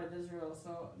following the God of Israel.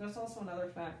 So that's also another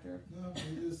factor. No,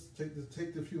 you just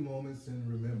take the few moments and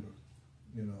remember,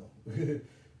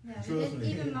 Yeah, trust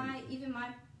me. Even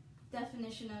my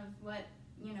definition of what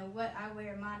I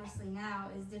wear modestly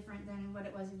now is different than what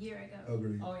it was a year ago.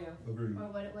 Agreed. Oh yeah. Agreed. Or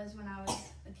what it was when I was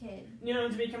a kid.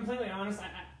 To be completely honest,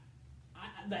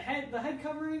 the head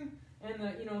covering and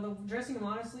the dressing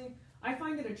modestly, I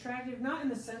find it attractive, not in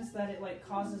the sense that it like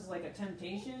causes like a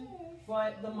temptation,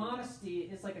 but the modesty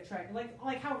is like attractive,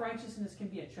 like how righteousness can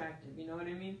be attractive. You know what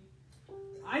I mean?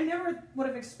 I never would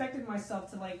have expected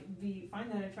myself to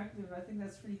find that attractive. I think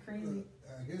that's pretty crazy.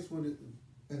 I guess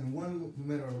and one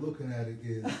matter of looking at it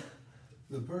is,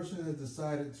 the person has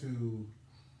decided to,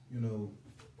 you know,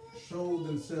 show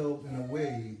themselves in a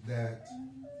way that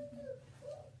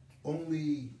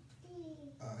only,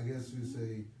 I guess you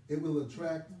say, it will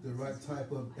attract the right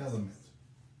type of element,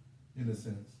 in a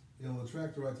sense. It will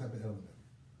attract the right type of element.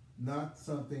 Not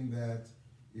something that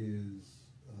is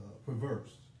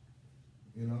perverse.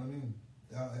 You know what I mean?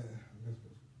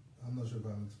 I'm not sure if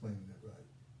I'm explaining that right.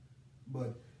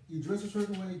 But you dress a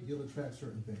certain way, you'll attract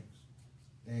certain things.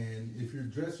 And if you're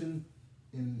dressing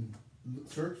in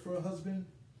search for a husband,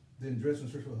 then dress in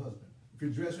search for a husband. If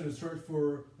you're dressing in search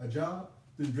for a job,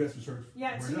 then dress in search for a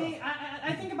job. Yeah, to me,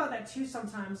 I think about that too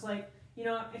sometimes. Like, you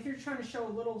know, if you're trying to show a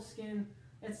little skin,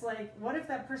 it's like, what if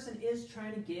that person is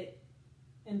trying to get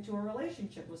into a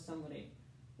relationship with somebody?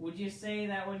 Would you say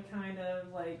that would kind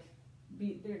of like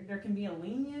be there can be a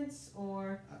lenience,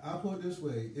 or? I'll put it this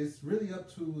way: it's really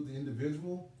up to the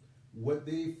individual what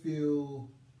they feel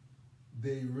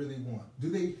they really want. Do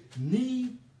they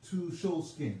need to show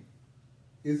skin?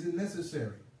 Is it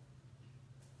necessary?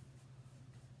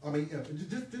 I mean,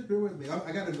 just bear with me.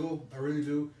 I gotta go. I really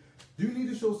do. Do you need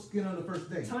to show skin on the first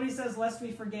date? Tony says, lest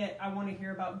we forget, I want to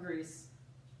hear about Grease.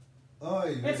 Oh,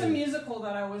 yeah. It's a musical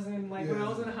that I was in, like, when I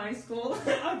was in high school.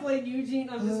 I played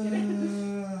Eugene. I'm just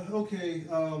kidding. Okay.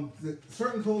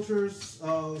 Certain cultures,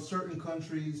 certain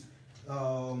countries,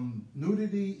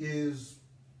 nudity is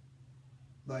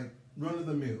like run of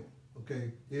the mill.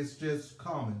 Okay, it's just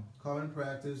common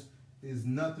practice. Is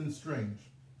nothing strange.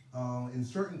 In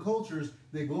certain cultures,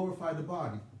 they glorify the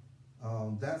body.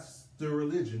 That's their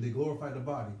religion. They glorify the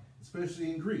body,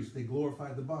 especially in Greece. They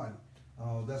glorify the body.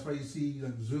 That's why you see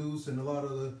like Zeus and a lot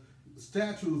of the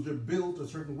statues are built a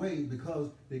certain way because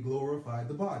they glorify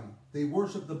the body. They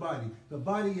worship the body. The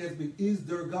body is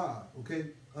their god.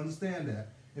 Okay, understand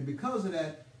that. And because of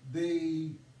that,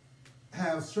 they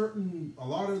have a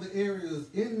lot of the areas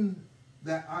in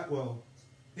that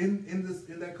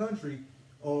in that country,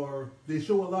 or they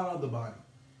show a lot of the body,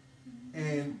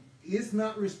 and it's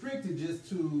not restricted just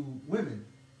to women,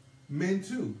 men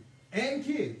too, and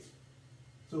kids.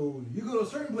 So you go to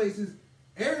certain places,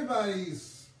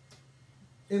 everybody's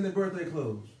in their birthday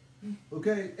clothes,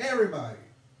 okay? Everybody.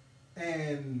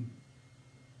 And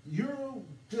you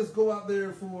just go out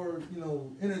there for, you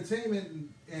know, entertainment,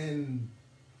 and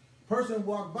person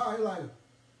walk by, you're like,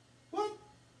 what?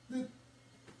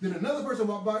 Then another person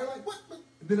walk by, you're like, what?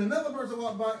 Then another person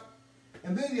walk by,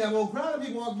 and then you have a whole crowd of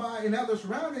people walk by, and now they're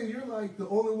surrounding you. You're like the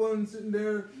only one sitting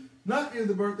there, not in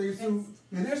the birthday suit,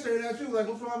 and they're staring at you like,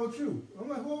 what's wrong with you? I'm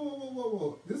like,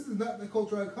 whoa. This is not the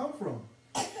culture I come from.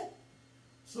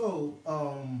 So,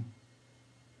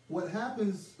 what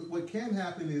can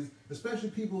happen is, especially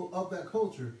people of that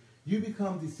culture, you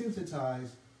become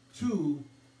desensitized to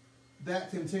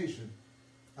that temptation.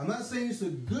 I'm not saying it's a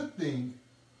good thing,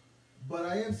 but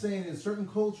I am saying in certain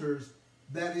cultures,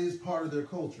 that is part of their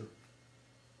culture.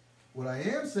 What I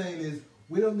am saying is,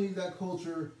 we don't need that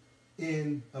culture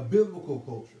in a biblical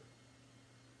culture.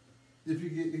 If you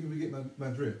get my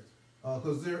drift,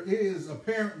 because there is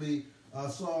apparently, I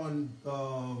saw on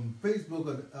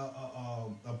Facebook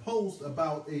a post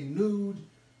about a nude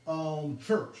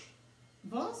church.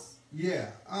 Bus?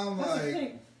 Yeah, I'm That's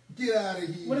like, get out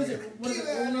of here. What is it? What is it?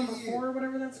 Rule number 4 or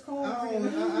whatever that's called? I don't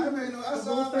know. I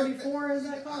saw 34 is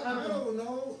that called? I don't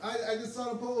know. I just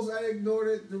saw the post. I ignored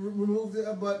it, removed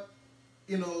it. But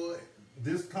you know,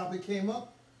 this topic came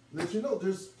up. Let you know,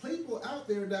 there's people out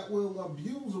there that will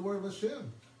abuse the word of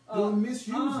Hashem. They'll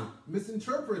misuse it,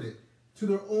 misinterpret it to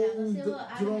their own,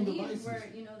 devices. Were,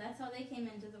 you know, that's how they came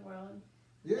into the world.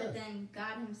 Yeah. But then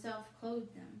God Himself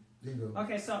clothed them. Bingo.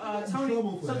 Okay, so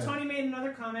Tony made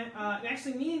another comment.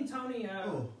 Actually, me and Tony,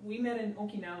 we met in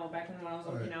Okinawa back when I was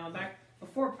in Okinawa, back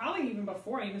before, probably even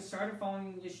before I even started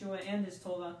following Yeshua and his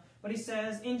Torah. But he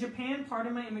says, in Japan,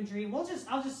 pardon my imagery.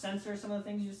 I'll just censor some of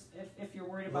the things if you're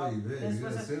worried about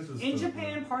this. In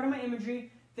Japan, pardon my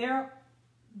imagery, they're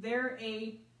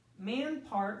a man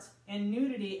part and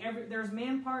nudity. There's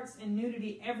man parts and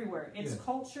nudity everywhere. It's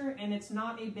culture, and it's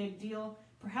not a big deal.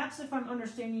 Perhaps if I'm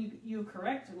understanding you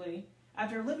correctly,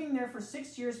 after living there for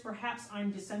 6 years, perhaps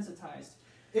I'm desensitized.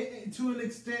 To an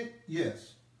extent,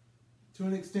 yes. To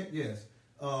an extent, yes.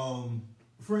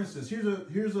 For instance,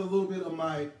 here's a little bit of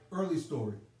my early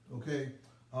story. Okay,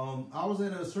 I was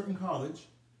at a certain college,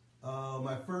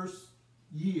 my first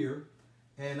year,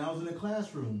 and I was in a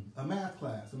classroom, a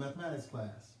mathematics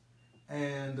class,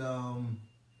 and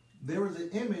there was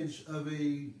an image of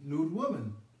a nude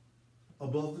woman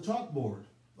above the chalkboard,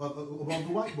 above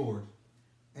the whiteboard,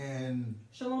 and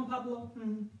Shalom, Pablo.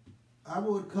 Mm-hmm. I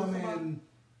would come in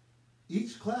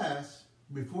each class,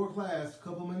 before class, a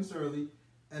couple minutes early,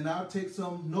 and I'll take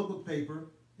some notebook paper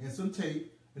and some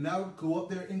tape, and I'll go up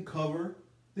there and cover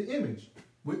the image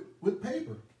with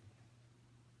paper.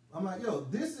 I'm like, yo,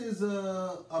 this is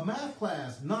a math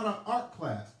class, not an art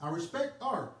class. I respect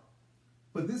art,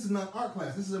 but this is not art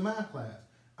class. This is a math class.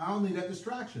 I don't need that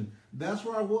distraction. That's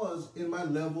where I was in my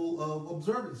level of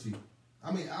observancy.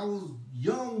 I mean, I was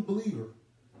young believer,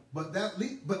 but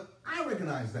I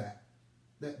recognize that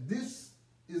this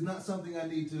is not something I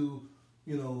need to,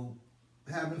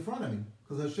 have in front of me.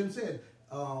 Because Hashem said,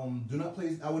 I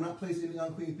will not place any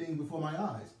unclean thing before my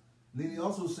eyes. And then he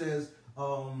also says,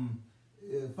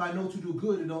 if I know to do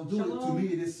good and don't do Shalom. it, to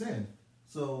me it is sin.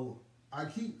 So I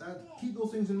keep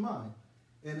those things in mind.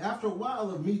 And after a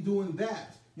while of me doing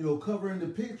that, covering the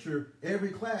picture every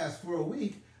class for a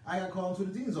week, I got called to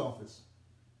the dean's office.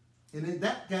 And then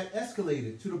that got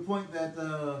escalated to the point that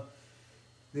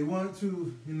they wanted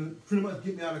to pretty much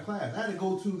get me out of class. I had to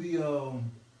go to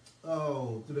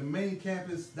the main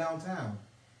campus downtown,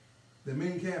 the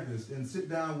main campus, and sit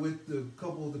down with the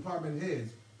couple of department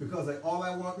heads because all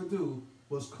I wanted to do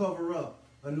was cover up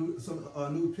a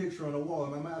new picture on the wall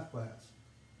in my math class.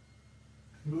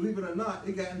 Believe it or not,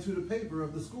 it got into the paper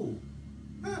of the school.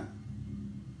 Huh.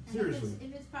 Seriously.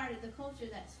 If it's part of the culture,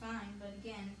 that's fine. But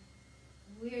again,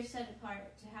 we're set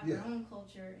apart to have our own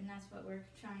culture, and that's what we're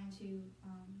trying to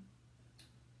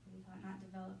not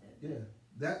develop it. Yeah.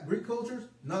 That Greek culture's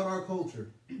not our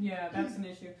culture. Yeah, that's an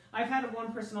issue. I've had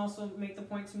one person also make the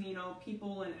point to me,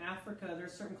 people in Africa,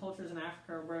 there's certain cultures in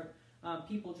Africa where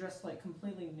people dress like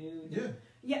completely nude. Yeah.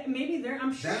 Yeah, maybe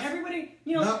I'm sure that's everybody,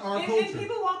 not our culture. And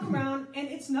people walk around and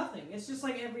it's nothing. It's just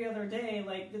like every other day,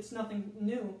 like it's nothing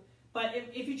new. But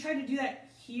if you try to do that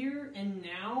here and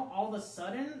now, all of a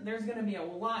sudden, there's going to be a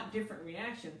lot different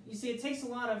reaction. You see, it takes a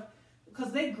lot of,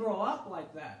 because they grow up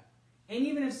like that. And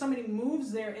even if somebody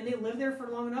moves there and they live there for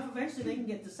long enough, eventually they can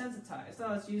get desensitized.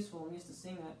 Oh, it's useful. I'm used to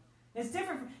seeing that. It's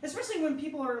different, especially when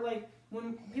people are like,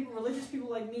 religious people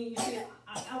like me, you see,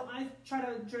 I try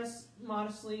to dress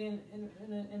modestly in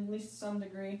at least some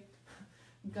degree,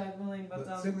 God willing.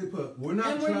 But simply put, we're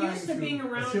not trying used to being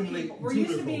around people. We're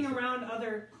used to being around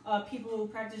other people who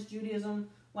practice Judaism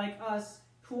like us,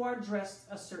 who are dressed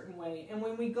a certain way. And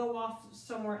when we go off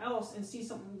somewhere else and see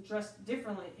something dressed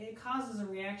differently, it causes a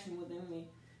reaction within me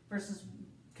versus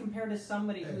compared to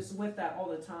somebody who's with that all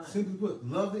the time. Simply put,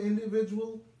 love the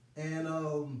individual and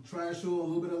try to show a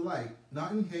little bit of light.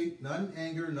 Not in hate, not in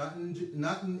anger, not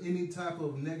in any type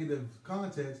of negative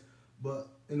context, but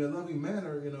in a loving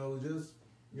manner, just,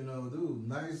 dude,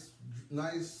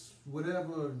 nice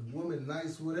whatever, woman,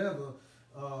 nice whatever,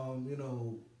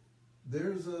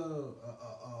 there's a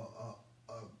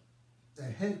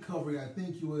head covering I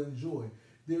think you will enjoy.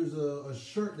 There's a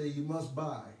shirt that you must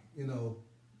buy,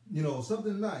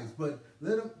 something nice. But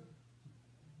let them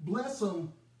bless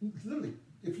them. Literally,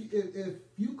 if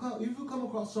you come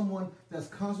across someone that's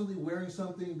constantly wearing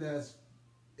something that's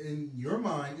in your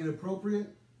mind inappropriate,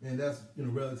 and that's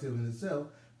relative in itself,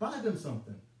 buy them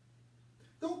something.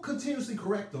 Don't continuously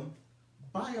correct them.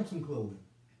 Buy them some clothing.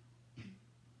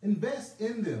 Invest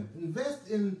in them. Invest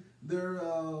in their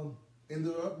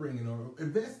upbringing, or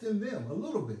invest in them a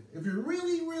little bit. If you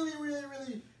really, really, really,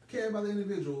 really care about the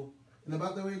individual and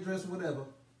about their way of dress or whatever,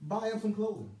 buy them some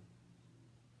clothing.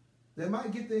 They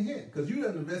might get the hint because you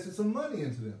done invested some money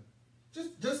into them.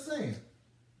 Just saying.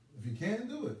 If you can't,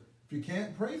 do it. If you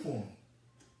can't, pray for them.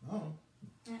 I don't know.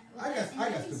 I guess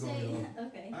to go.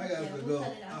 Okay. I got to go.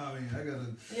 I mean, I got to.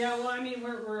 Yeah. Well, I mean,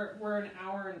 we're an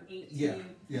hour and 18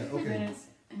 okay. minutes.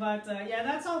 But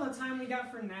that's all the time we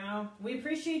got for now. We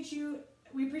appreciate you.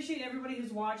 We appreciate everybody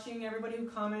who's watching, everybody who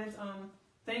comments.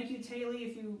 Thank you, Taylor,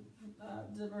 if you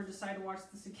decide to watch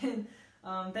this again.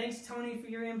 Thanks, Tony, for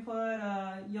your input.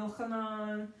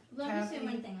 Yochanan. Let me say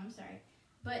one thing. I'm sorry,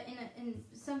 but in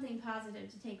something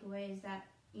positive to take away is that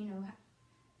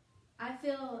I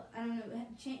feel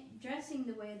dressing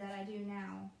the way that I do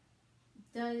now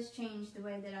does change the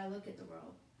way that I look at the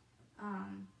world.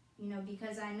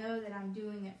 Because I know that I'm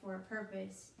doing it for a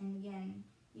purpose. And again,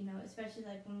 especially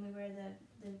like when we wear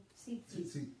the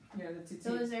tzitzit. Yeah, the tzitzit.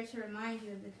 Those are to remind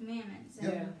you of the commandments.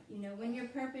 And, when you're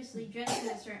purposely dressed in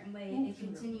a certain way, it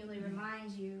continually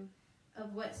reminds you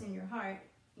of what's in your heart,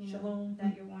 Shalom.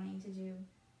 that you're wanting to do.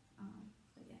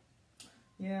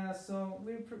 Yeah, so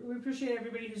we appreciate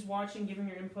everybody who's watching, giving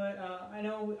your input.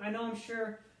 I'm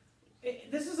sure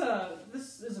this is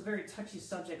a very touchy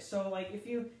subject. So like if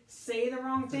you say the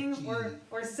wrong thing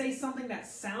or say something that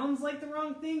sounds like the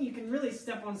wrong thing, you can really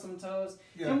step on some toes.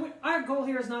 Yeah. And our goal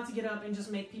here is not to get up and just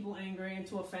make people angry and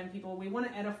to offend people. We want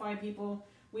to edify people.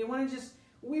 We want to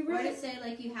we Or really to say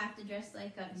like you have to dress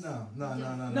like us. no,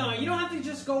 you don't have to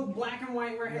just go black and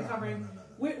white, wear head covering.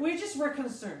 We're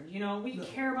concerned, you know. We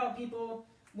care about people.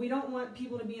 We don't want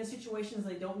people to be in situations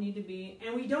they don't need to be,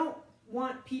 and we don't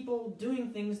want people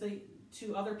doing things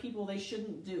to other people they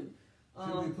shouldn't do.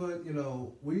 Should we put, you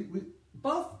know, we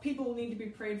both people need to be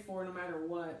prayed for no matter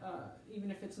what,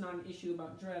 even if it's not an issue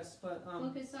about dress. But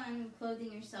focus on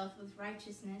clothing yourself with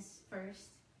righteousness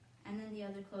first, and then the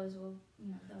other clothes will,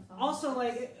 you know, they'll follow. Also,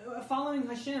 like following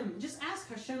Hashem, just ask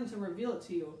Hashem to reveal it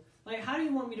to you. Like, how do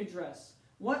you want me to dress?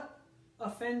 What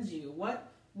offends you? What?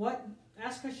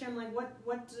 Ask Hashem, like,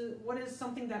 what is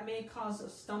something that may cause a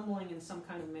stumbling in some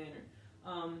kind of manner?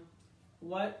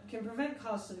 What can prevent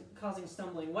causing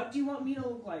stumbling? What do you want me to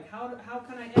look like? How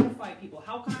can I edify people?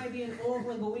 How can I be an Ol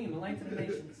Goyim, a light to the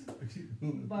nations?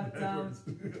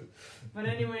 But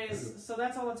anyways, so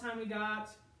that's all the time we got.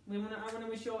 I want to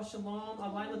wish you all shalom,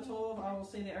 a Laila Tov. I will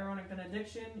say the Aaronic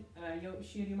benediction.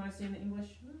 Shia, do you mind saying the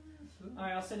English? All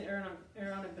right, I'll say the Aaronic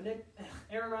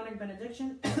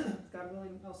benediction. God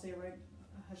willing, I'll say it right.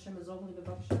 Hashem is only the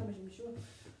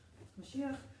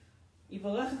Mashiach.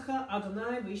 Yivarechecha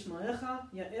Adonai v'yishmarecha,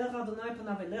 ya'er Adonai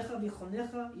panav elecha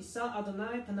v'yichonecha, yisa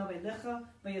Adonai panav elecha,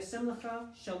 v'yasem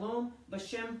lecha shalom,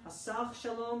 b'shem hasach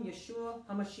shalom, Yeshua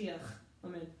HaMashiach.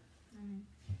 Amen. Amen.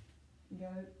 You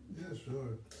got it? Yeah,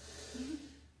 sure.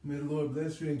 May the Lord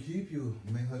bless you and keep you.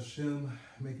 May Hashem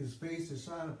make his face to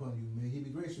shine upon you. May he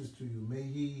be gracious to you. May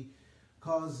he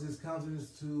cause his countenance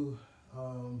to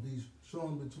be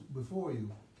shown before you.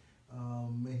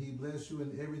 May he bless you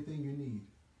in everything you need.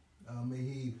 May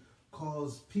he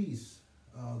cause peace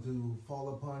to fall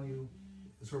upon you,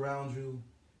 surround you.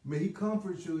 May he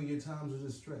comfort you in your times of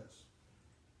distress.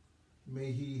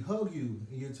 May he hug you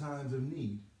in your times of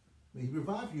need. May he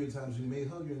provide for you in times of need. May he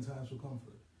hug you in times of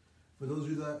comfort. For those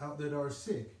of you out there that are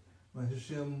sick, may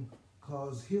Hashem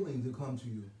cause healing to come to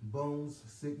you. Bones,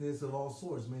 sickness of all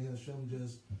sorts. May Hashem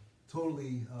just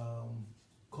totally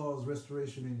cause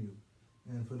restoration in you.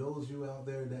 And for those of you out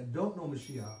there that don't know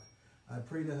Mashiach, I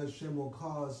pray that Hashem will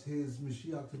cause his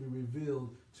Mashiach to be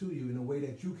revealed to you in a way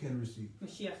that you can receive.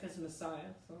 Mashiach is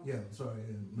Messiah. So.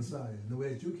 Messiah. In the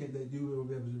way that you will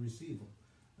be able to receive him.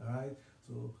 All right?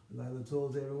 So, Laila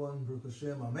told everyone, Baruch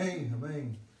Hashem, Amen,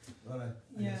 Amen. All right,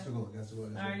 I got to go. All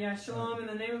right, yeah, Shalom. In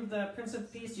the name of the Prince of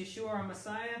Peace, Yeshua, our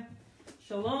Messiah.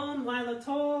 Shalom, Laila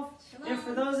Tov. Shalom. And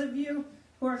for those of you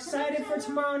who are excited for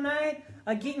tomorrow night,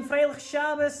 a Gittin Freilich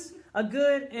Shabbos, a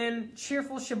good and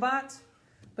cheerful Shabbat.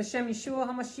 B'Shem Yeshua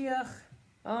HaMashiach.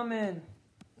 Amen.